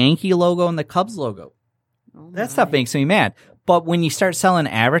 like, the Yankee logo and the Cubs logo. Oh, that stuff makes me mad. But when you start selling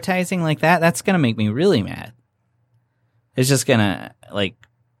advertising like that, that's going to make me really mad. It's just going to, like...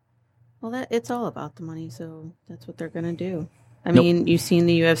 Well, it's all about the money, so that's what they're going to do. I mean, you've seen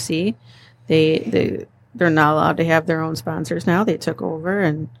the UFC. They're not allowed to have their own sponsors now. They took over,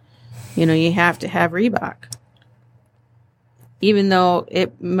 and, you have to have Reebok. Even though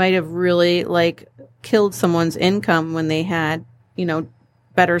it might have really, like, killed someone's income when they had,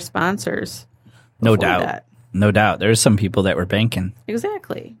 better sponsors. No doubt. No doubt. There's some people that were banking.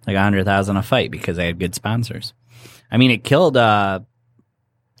 Exactly. Like $100,000 a fight because they had good sponsors. I mean, it killed, and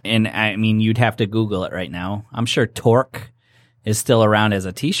I mean, you'd have to Google it right now. I'm sure Torque is still around as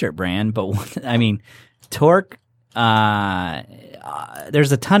a t-shirt brand, but I mean, Torque, there's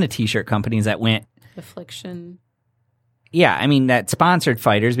a ton of t-shirt companies that went. Affliction. Yeah, I mean, that sponsored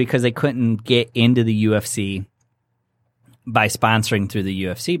fighters because they couldn't get into the UFC by sponsoring through the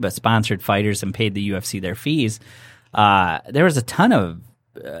UFC, but sponsored fighters and paid the UFC their fees. There was a ton of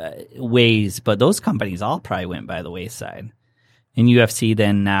ways, but those companies all probably went by the wayside. And UFC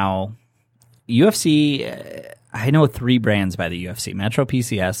then now, UFC, I know 3 brands by the UFC, Metro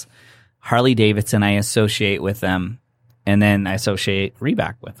PCS, Harley Davidson, I associate with them, and then I associate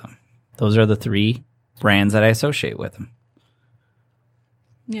Reebok with them. Those are the 3 brands that I associate with them.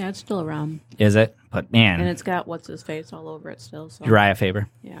 Yeah, it's still around. Is it? But man. And it's got what's-his-face all over it still. So. Uriah Faber.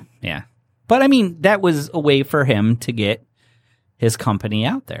 Yeah. Yeah. But I mean, that was a way for him to get his company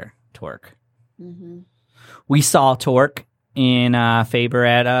out there, Torque. Mm-hmm. We saw Torque in Faber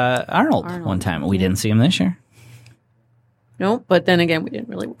at Arnold one time. We didn't see him this year. Nope, but then again, we didn't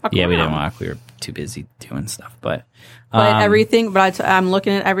really walk around. We didn't walk. We were too busy doing stuff. But everything, I'm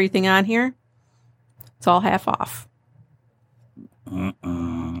looking at everything on here. It's all half off.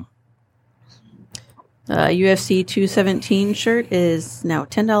 UFC 217 shirt is now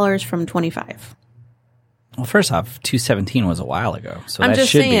 $10 from $25. Well, first off, 217 was a while ago, so I'm that just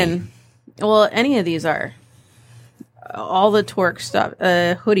should saying. Well, any of these are. All the Torque stuff,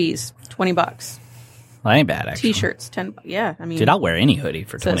 hoodies, $20. Well, that ain't bad, actually. T-shirts, $10. Yeah, I mean, Dude, I'll wear any hoodie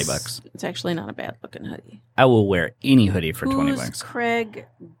for $20. It's actually not a bad looking hoodie. I will wear any hoodie for $20. Who's Craig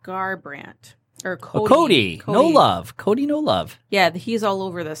Garbrandt or Oh, Cody? Cody. No love. Cody, no love. Yeah, he's all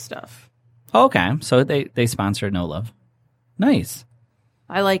over this stuff. Okay, so they sponsored No Love. Nice.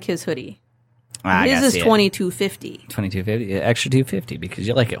 I like his hoodie. I His gotta is see it. $22.50. $22.50, extra $2.50 because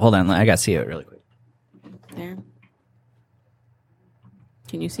you like it. Hold on, I gotta see it really quick. There.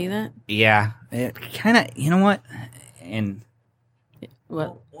 Can you see that? Yeah, it kind of. You know what? And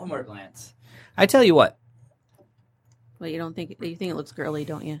What? one more glance. I tell you what. Well, you think it looks girly,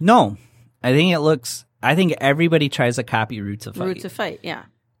 don't you? No, I think it looks. I think everybody tries to copy Roots of Fight. Roots of Fight, yeah.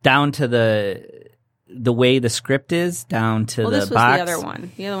 Down to the way the script is, down to Well, the this was box. the other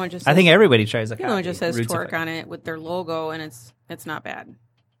one. The other one just. I think everybody tries to copy. The other one just says Roots of Torque Fight. on it with their logo, and it's not bad.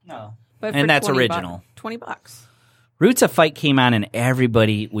 No, But and for that's $20 original. $20. Roots of Fight came on, and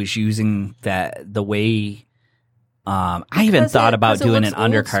everybody was using the way. I even thought about because it doing an looks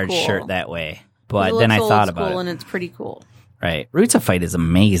old undercard school. shirt that way, It but looks then I old thought school about it. and it's pretty cool. Right, Roots of Fight is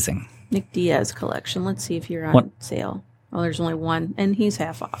amazing. Nick Diaz collection. Let's see if you're on What? sale. Oh, there's only one, and he's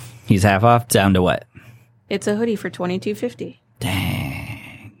half off. He's half off. Down to what? It's a hoodie for $22.50.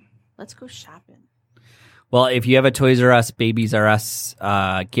 Dang. Let's go shopping. Well, if you have a Toys R Us, Babies R Us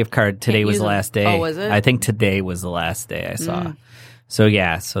gift card, today Can't was use the them. last day. Oh, was it? I think today was the last day I saw. So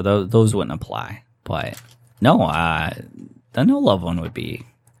yeah, so those wouldn't apply. But no, the No Love one would be.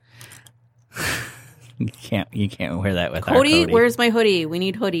 you can't wear that with our Cody, Cody. where's my hoodie? We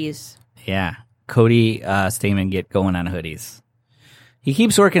need hoodies. Yeah, Cody Stamen get going on hoodies. He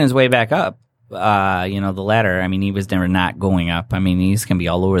keeps working his way back up. The ladder. I mean, he was never not going up. I mean, he's gonna be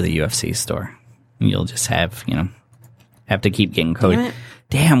all over the UFC store. You'll just have to keep getting Cody. Damn it.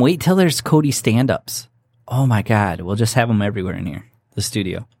 Damn, wait till there's Cody stand-ups. Oh my God, we'll just have them everywhere in here, the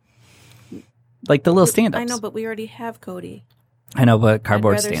studio, like the little stand-ups. I know, but we already have Cody. I know, but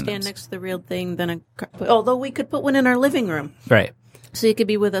cardboard I'd rather stand-ups. stand next to the real thing than although we could put one in our living room, Right. so he could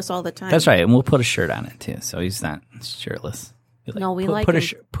be with us all the time. That's right, and we'll put a shirt on it too, so he's not shirtless. Be No, we put, like put a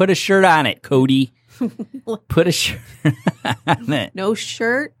him. put a shirt on it, Cody. Put a shirt on it. No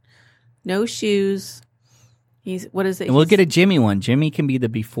shirt, no shoes. What is it? And we'll get a Jimmy one. Jimmy can be the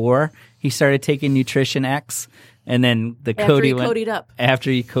before he started taking Nutrition X, and then the after Cody he one Cody'd up. after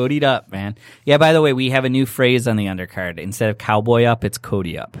he Cody'd up, man. Yeah. By the way, we have a new phrase on the undercard. Instead of Cowboy Up, it's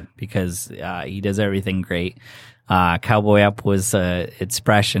Cody Up because he does everything great. Cowboy Up was a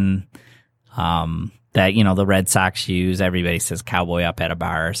expression that the Red Sox use. Everybody says Cowboy Up at a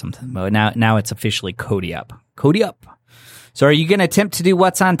bar or something, but now it's officially Cody Up. Cody Up. So, are you going to attempt to do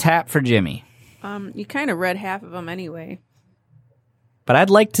what's on tap for Jimmy? You kind of read half of them anyway. But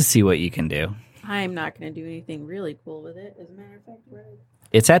I'd like to see what you can do. I'm not going to do anything really cool with it. As a matter of fact,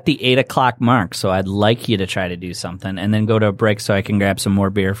 It's at the 8:00 mark, so I'd like you to try to do something and then go to a break so I can grab some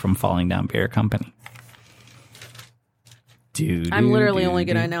more beer from Falling Down Beer Company. I'm literally only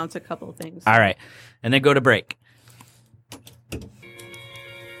going to announce a couple of things. All right. And then go to break.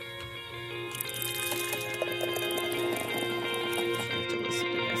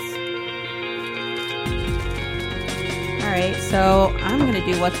 All right, so I'm going to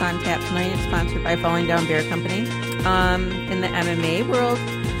do What's on Tap tonight. It's sponsored by Falling Down Beer Company. In the MMA world,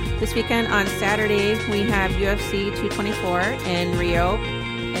 this weekend on Saturday, we have UFC 224 in Rio,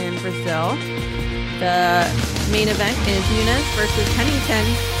 in Brazil. The main event is Nunes versus Pennington.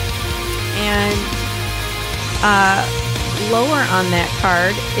 And lower on that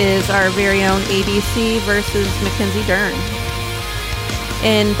card is our very own ABC versus Mackenzie Dern.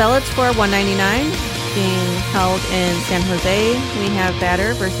 In Bellator 199, being held in San Jose, we have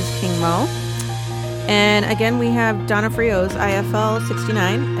Bader versus King Mo. And again, we have Donna Frios, IFL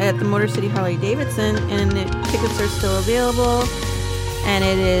 69 at the Motor City Harley-Davidson, and the tickets are still available. And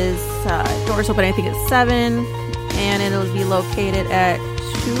it is, doors open, I think it's 7, and it'll be located at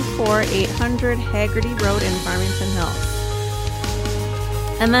 24800 Haggerty Road in Farmington Hills.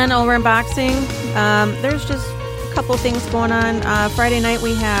 And then over in boxing, there's just a couple things going on. Friday night,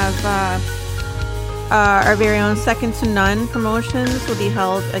 we have our very own Second to None promotions will be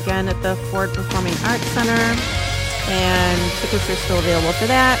held again at the Ford Performing Arts Center, and tickets are still available for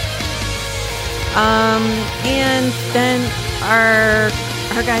that. And then our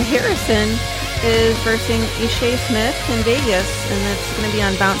guy Harrison is versing Ishay Smith in Vegas, and that's going to be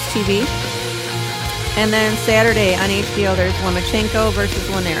on Bounce TV. And then Saturday on HBO, there's Lomachenko versus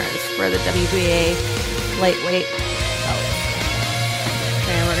Linares for the WBA lightweight belt.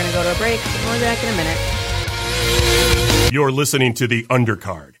 And we're going to go to a break, and we'll be back in a minute. You're listening to the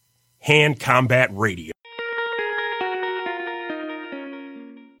Undercard, Hand Combat Radio.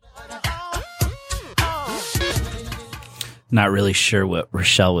 Not really sure what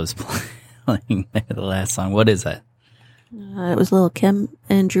Rochelle was playing there, the last song. What is that? It was Lil' Kim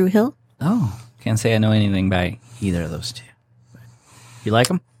and Drew Hill. Oh, can't say I know anything by either of those two. You like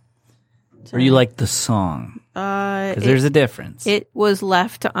them? Or you like the song? Because there's a difference. It was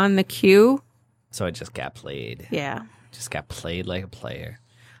left on the queue. So it just got played. Yeah. Just got played like a player.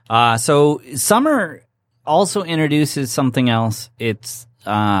 So Summer also introduces something else. It's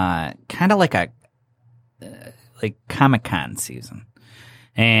kind of like a like Comic-Con season.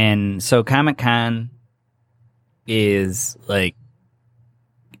 And so Comic-Con is like,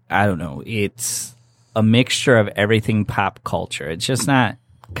 I don't know, it's a mixture of everything pop culture. It's just not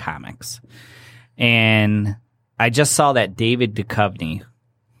comics. And I just saw that David Duchovny,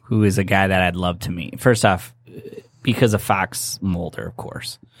 who is a guy that I'd love to meet. First off, because of Fox Mulder, of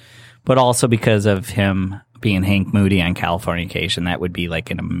course, but also because of him being Hank Moody on Californication. That would be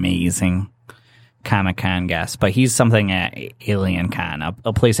like an amazing Comic-Con guest. But he's something at Alien Con,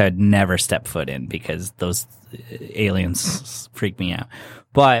 a place I'd never step foot in because those aliens freak me out.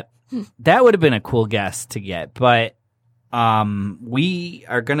 But that would have been a cool guest to get. But we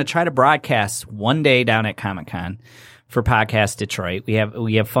are going to try to broadcast one day down at Comic-Con for Podcast Detroit. We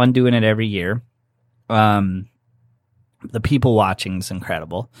have fun doing it every year. The people watching is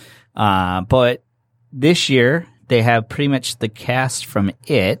incredible. But this year they have pretty much the cast from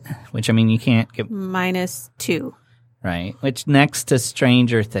It, which, I mean, you can't get -2. right? Which next to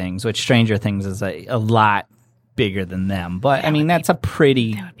Stranger Things, which Stranger Things is a lot bigger than them. But I mean, that would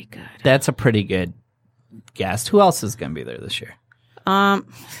be good. That's a pretty good guest. Who else is going to be there this year? My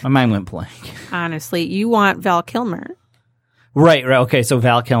mind went blank. Honestly, you want Val Kilmer. Right. Okay, so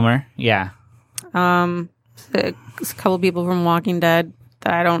Val Kilmer, yeah. A couple people from Walking Dead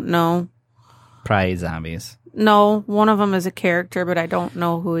that I don't know. Probably zombies. No, one of them is a character, but I don't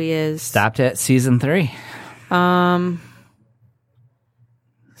know who he is. Stopped at season 3. Some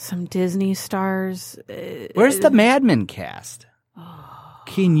Disney stars. Where's the Mad Men cast?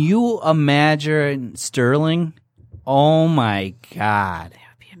 Can you imagine Sterling? Oh my God. That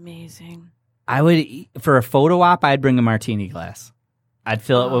would be amazing. I would, for a photo op, I'd bring a martini glass. I'd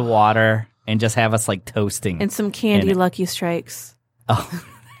fill it with water and just have us like toasting. And some candy Lucky Strikes. Oh,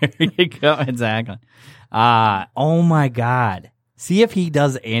 there you go. Exactly. Oh my God. See if he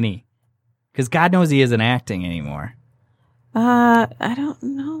does any. Because God knows he isn't acting anymore. I don't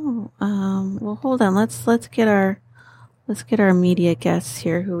know. Well, hold on. Let's get our media guests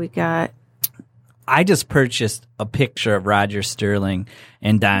here. Who we got? I just purchased a picture of Roger Sterling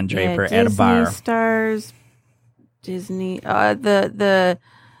and Don Draper at a bar. Disney stars. Disney. The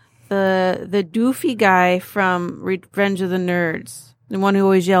doofy guy from Revenge of the Nerds, the one who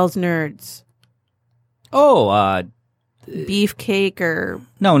always yells "nerds." Oh, Beefcake or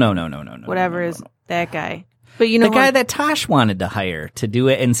no. Whatever is that guy. But you know the guy that Tosh wanted to hire to do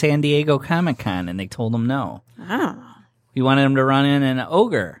it in San Diego Comic-Con, and they told him no. Oh. We wanted him to run in an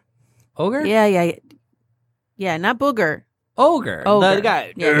ogre. Ogre? Yeah, not Booger. Ogre. Ogre. The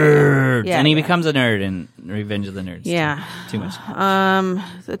guy. Yeah. Nerds. Yeah, and he yeah. becomes a nerd in Revenge of the Nerds. Yeah. Too much.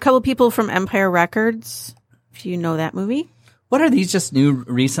 A couple people from Empire Records, if you know that movie. What are these just new,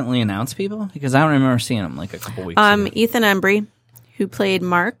 recently announced people? Because I don't remember seeing them like a couple weeks ago. Ethan Embry, who played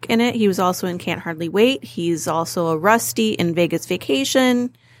Mark in it. He was also in Can't Hardly Wait. He's also a Rusty in Vegas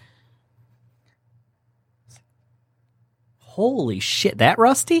Vacation. Holy shit, that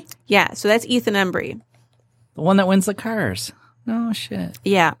Rusty? Yeah, so that's Ethan Embry. The one that wins the cars. No shit.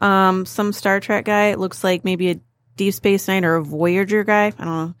 Yeah, some Star Trek guy. It looks like maybe a Deep Space Nine or a Voyager guy. I don't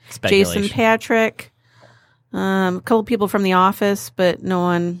know. Speculation. Jason Patrick. A couple people from The Office, but no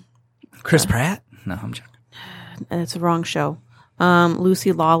one. Chris Pratt? No, I'm joking. That's the wrong show.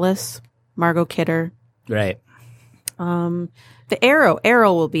 Lucy Lawless, Margot Kidder. Right. The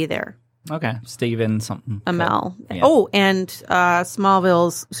Arrow will be there. Okay. Steven something. Amell. Yeah. Oh, and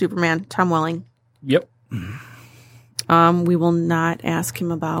Smallville's Superman, Tom Welling. Yep. We will not ask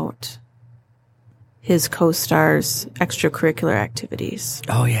him about his co-stars' extracurricular activities.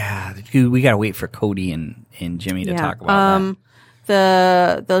 Oh, yeah. We got to wait for Cody and Jimmy to talk about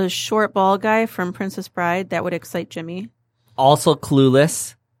that. The short bald guy from Princess Bride, that would excite Jimmy. Also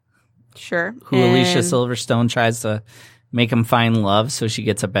Clueless, Sure. who Alicia Silverstone tries to make him find love so she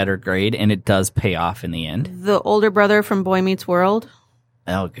gets a better grade, and it does pay off in the end. The older brother from Boy Meets World.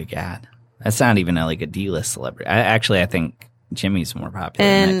 Oh, good God. That's not even like a D-list celebrity. I think Jimmy's more popular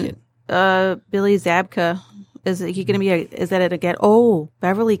than that kid. Billy Zabka. Is he going to be is that it again? Oh,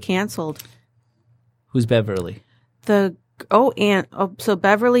 Beverly canceled. Who's Beverly? So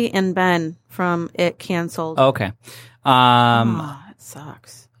Beverly and Ben from It canceled. Okay. That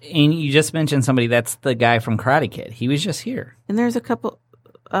sucks. And you just mentioned somebody. That's the guy from Karate Kid. He was just here. And there's a couple.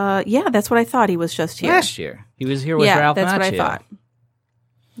 Yeah, that's what I thought. He was just here last year. He was here with Ralph that's Macchio. what I thought.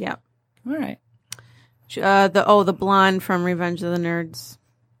 Yeah. All right. The blonde from Revenge of the Nerds.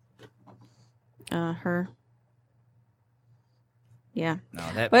 Her. Yeah.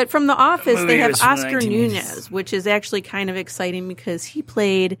 No, but from The Office, they have was from the Oscar 1980s. Nunez, which is actually kind of exciting because he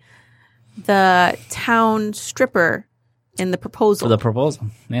played the town stripper in The Proposal. For the proposal.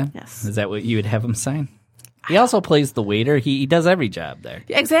 Yeah. Yes. Is that what you would have him sign? He also plays the waiter. He does every job there.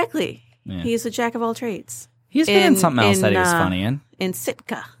 Exactly. Yeah. He's a jack of all trades. He's been in something else that he was funny in. In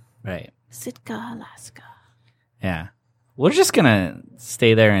Sitka. Right. Sitka, Alaska. Yeah. We're just going to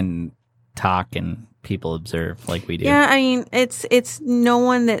stay there and talk and people observe like we do. Yeah, I mean, it's no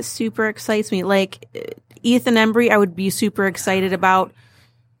one that super excites me. Like Ethan Embry, I would be super excited about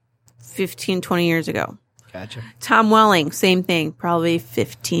 15, 20 years ago. Gotcha. Tom Welling, same thing, probably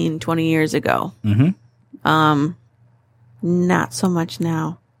 15, 20 years ago. Mm-hmm. Not so much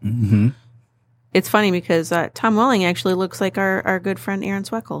now. Mm-hmm. It's funny because Tom Welling actually looks like our good friend Aaron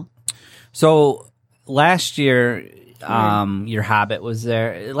Sweckel. So last year, your Hobbit was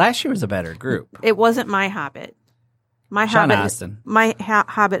there. Last year was a better group. It wasn't my Hobbit. My Sean Hobbit. Astin. My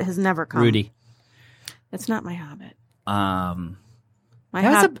Hobbit has never come. Rudy. It's not my Hobbit. My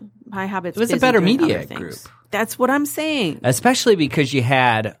That was my Hobbit's it was a busy better doing media other things. group. That's what I'm saying. Especially because you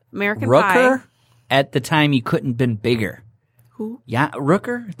had American Rooker. Pie. At the time, you couldn't been bigger. Who? Yeah,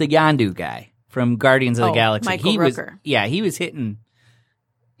 Rooker, the Yondu guy from Guardians of the Galaxy. Michael he Rooker. He was hitting.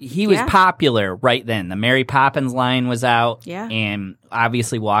 He was Yeah. popular right then. The Mary Poppins line was out. Yeah. And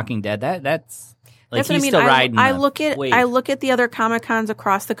obviously Walking Dead. That's like That's what he's I mean. still riding I the look at wave. I look at the other Comic Cons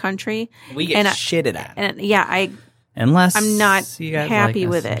across the country. We get and shitted at. and yeah, Unless I'm not you guys happy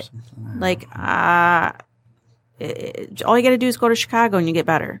like with us or it. something. Like all you got to do is go to Chicago and you get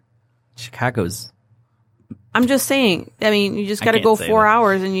better. Chicago's. I'm just saying. I mean, you just I got to can't go say 4 that.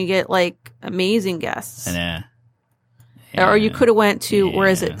 hours and you get like amazing guests. Yeah. Or you could have went to where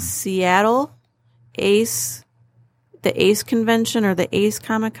is Yeah. it? Seattle, Ace, the Ace convention or the Ace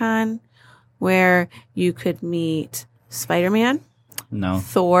Comic Con, where you could meet Spider-Man, No.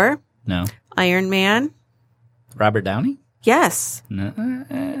 Thor, No. Iron Man. Robert Downey? Yes, No.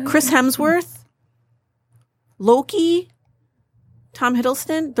 Chris Hemsworth, Loki, Tom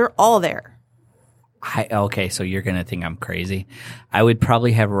Hiddleston. They're all there. Okay, so you're going to think I'm crazy. I would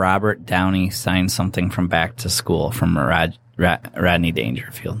probably have Robert Downey sign something from Back to School from Rodney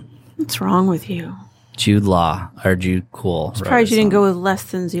Dangerfield. What's wrong with you? Jude Law or Jude Cool. Surprised you didn't go with Less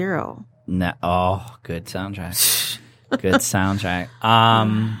Than Zero. No, good soundtrack. Good soundtrack.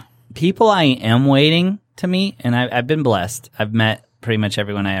 People I am waiting to meet, and I've been blessed. I've met pretty much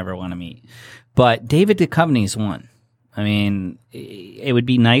everyone I ever want to meet. But David Duchovny's one. I mean, it would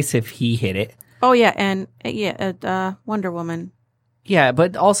be nice if he hit it. Oh yeah, and Wonder Woman, Yeah,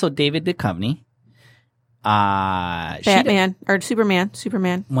 but also David Duchovny. Batman or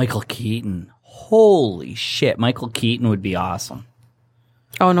Superman. Michael Keaton. Holy shit, Michael Keaton would be awesome.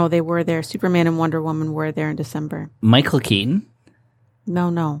 Oh no, they were there. Superman and Wonder Woman were there in December. Michael Keaton?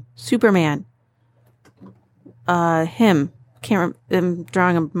 No, Superman. Him. I'm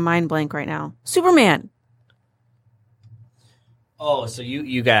drawing a mind blank right now. Superman. Oh, so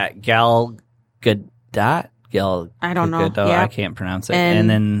you got Gal Gadot? I don't know. Gadot, Yeah. I can't pronounce it. And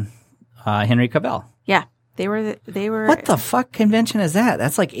then Henry Cavill. Yeah, they were. What the fuck convention is that?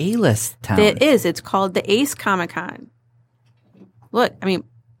 That's like A-list town. It is. It's called the Ace Comic Con. Look, I mean,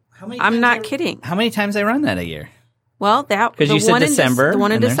 I'm not kidding. How many times they run that a year? Well, that 'Cause you said December, the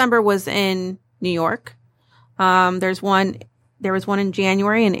one in and there's- December was in New York. There was one in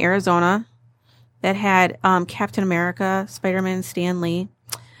January in Arizona that had Captain America, Spider-Man, Stan Lee,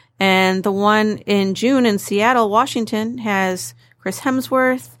 and the one in June in Seattle, Washington has Chris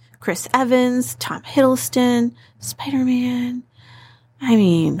Hemsworth, Chris Evans, Tom Hiddleston, Spider-Man. I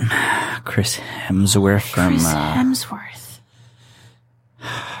mean, Chris Hemsworth from Chris Hemsworth.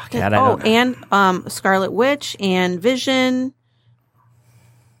 God, I don't know. And Scarlet Witch and Vision.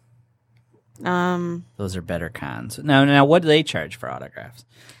 Those are better cons. Now, what do they charge for autographs?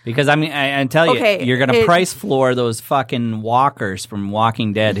 Because I mean, I tell you, Okay, you're going to price floor those fucking walkers from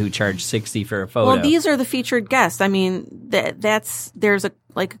Walking Dead who charge $60 for a photo. Well, these are the featured guests. I mean, there's a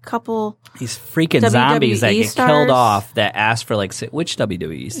couple. These freaking WWE zombies that get stars. killed off that ask for like which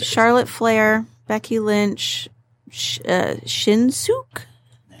WWE stars? Charlotte Flair, Becky Lynch, Shinsuke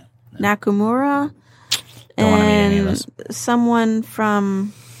Nakamura, Don't wanna meet any of and those. someone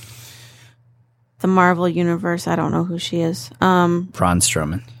from the Marvel Universe. I don't know who she is. Braun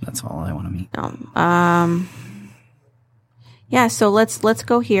Strowman. That's all I want to meet. Yeah, so let's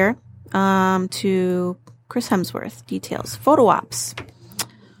go here to Chris Hemsworth. Details. Photo ops.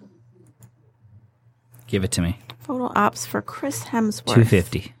 Give it to me. Photo ops for Chris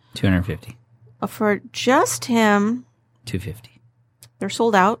Hemsworth. 250. For just him, 250. they're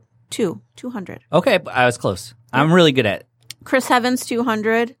sold out. 200. Okay, I was close. I'm really good at it. Chris Evans,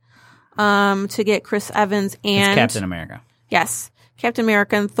 200. To get Chris Evans and It's Captain America. Yes, Captain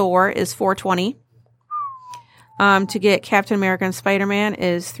America and Thor is 420. To get Captain America and Spider-Man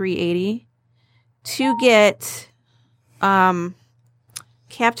is 380. To get Captain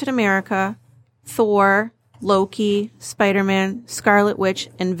America, Thor, Loki, Spider-Man, Scarlet Witch,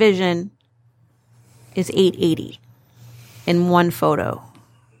 and Vision is 880 in one photo.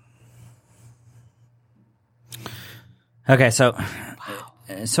 Okay, so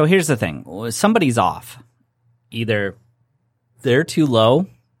here's the thing. Somebody's off. Either they're too low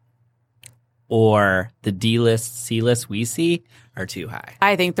or the D-list, C-list we see are too high.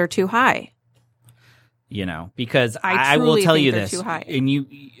 I think they're too high. You know, because I will truly tell think you they're this, too high. and you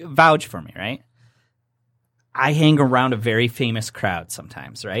vouch for me, right? I hang around a very famous crowd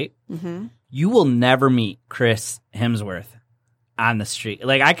sometimes, right? Mm-hmm. You will never meet Chris Hemsworth on the street.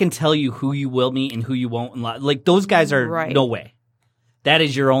 Like, I can tell you who you will meet and who you won't. Like, those guys are Right. no way. That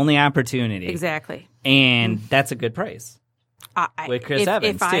is your only opportunity. Exactly. And that's a good price. With Chris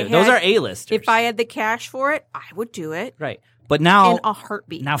Evans, too. Those are A-listers. If I had the cash for it, I would do it. Right. But now, in a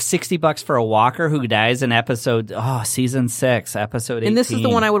heartbeat. Now $60 for a walker who dies in season 6, episode 18. And this is the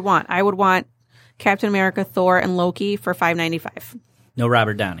one I would want. I would want Captain America, Thor, and Loki for $595. No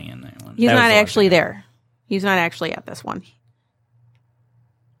Robert Downey in that one. He's not actually there. He's not actually at this one.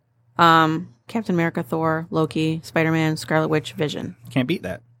 Captain America, Thor, Loki, Spider-Man, Scarlet Witch, Vision. Can't beat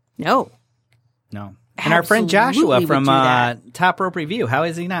that. No. And our friend Joshua Absolutely from would do that. Top Rope Review, how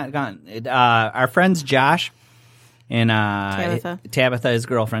has he not gone? Our friends Josh and Tabitha, his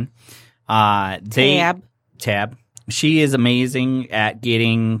girlfriend. Tab. She is amazing at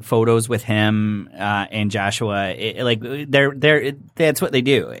getting photos with him and Joshua. That's what they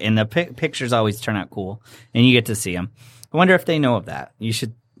do, and the pictures always turn out cool, and you get to see them. I wonder if they know of that. You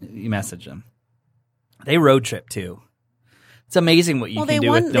message them. They road trip too. It's amazing what you can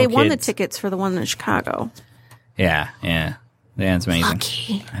do with no They won the kids. tickets for the one in Chicago. Yeah, it's amazing.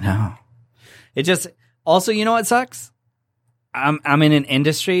 Lucky. I know. It just also, you know what sucks? I'm in an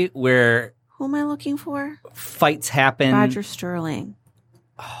industry where Who am I looking for? fights happen. Roger Sterling.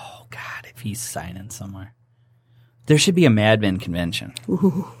 Oh God, if he's signing somewhere, there should be a Mad Men convention.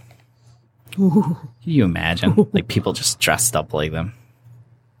 Ooh. Can you imagine? Like people just dressed up like them.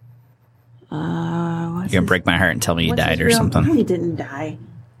 You're gonna break my heart and tell me he died or something. No, he didn't die. I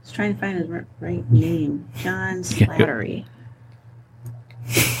was trying to find his right name. John Slattery.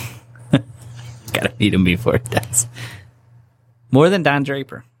 Gotta meet him before he dies. More than Don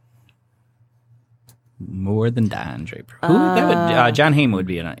Draper. Who? That would John Hamm would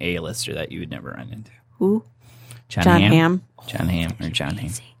be an A-lister that you would never run into. Who? John Hamm. John Hamm. I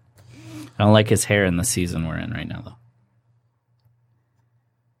don't like his hair in the season we're in right now, though.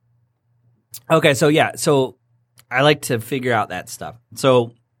 Okay, so I like to figure out that stuff.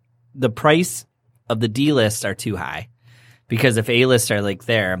 So the price of the D-list are too high because if A-list are like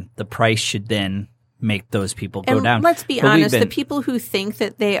there, the price should then make those people go down. Let's be honest, the people who think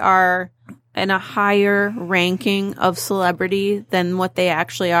that they are in a higher ranking of celebrity than what they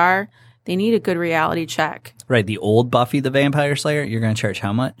actually are, they need a good reality check. Right, the old Buffy the Vampire Slayer, you're going to charge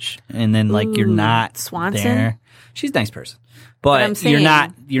how much? And then you're not Swanson? there. She's a nice person. But I'm saying,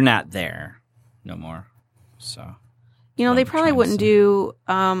 you're not there no more. So they probably wouldn't do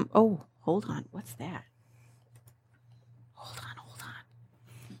hold on. What's that? Hold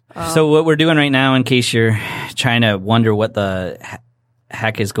on. So what we're doing right now, in case you're trying to wonder what the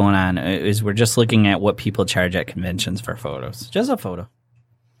heck is going on, is we're just looking at what people charge at conventions for photos. Just a photo.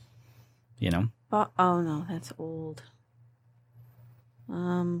 Oh no, that's old.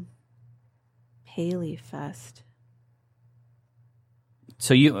 Paley Fest.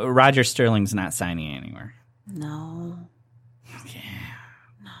 So Roger Sterling's not signing anywhere. No. Yeah.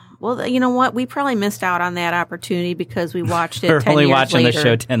 No. Well, you know what? We probably missed out on that opportunity because we watched it. We're 10 only years watching later. the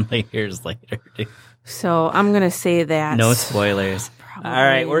show 10 years later. Dude. So I'm gonna say that. No spoilers. Probably. All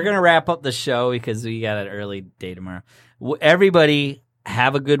right, we're gonna wrap up the show because we got an early day tomorrow. Everybody,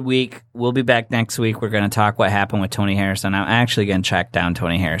 have a good week. We'll be back next week. We're gonna talk what happened with Tony Harrison. I'm actually gonna track down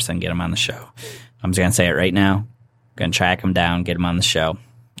Tony Harrison, get him on the show. I'm just gonna say it right now. Gonna track him down, get him on the show,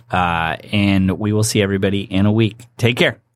 and we will see everybody in a week. Take care.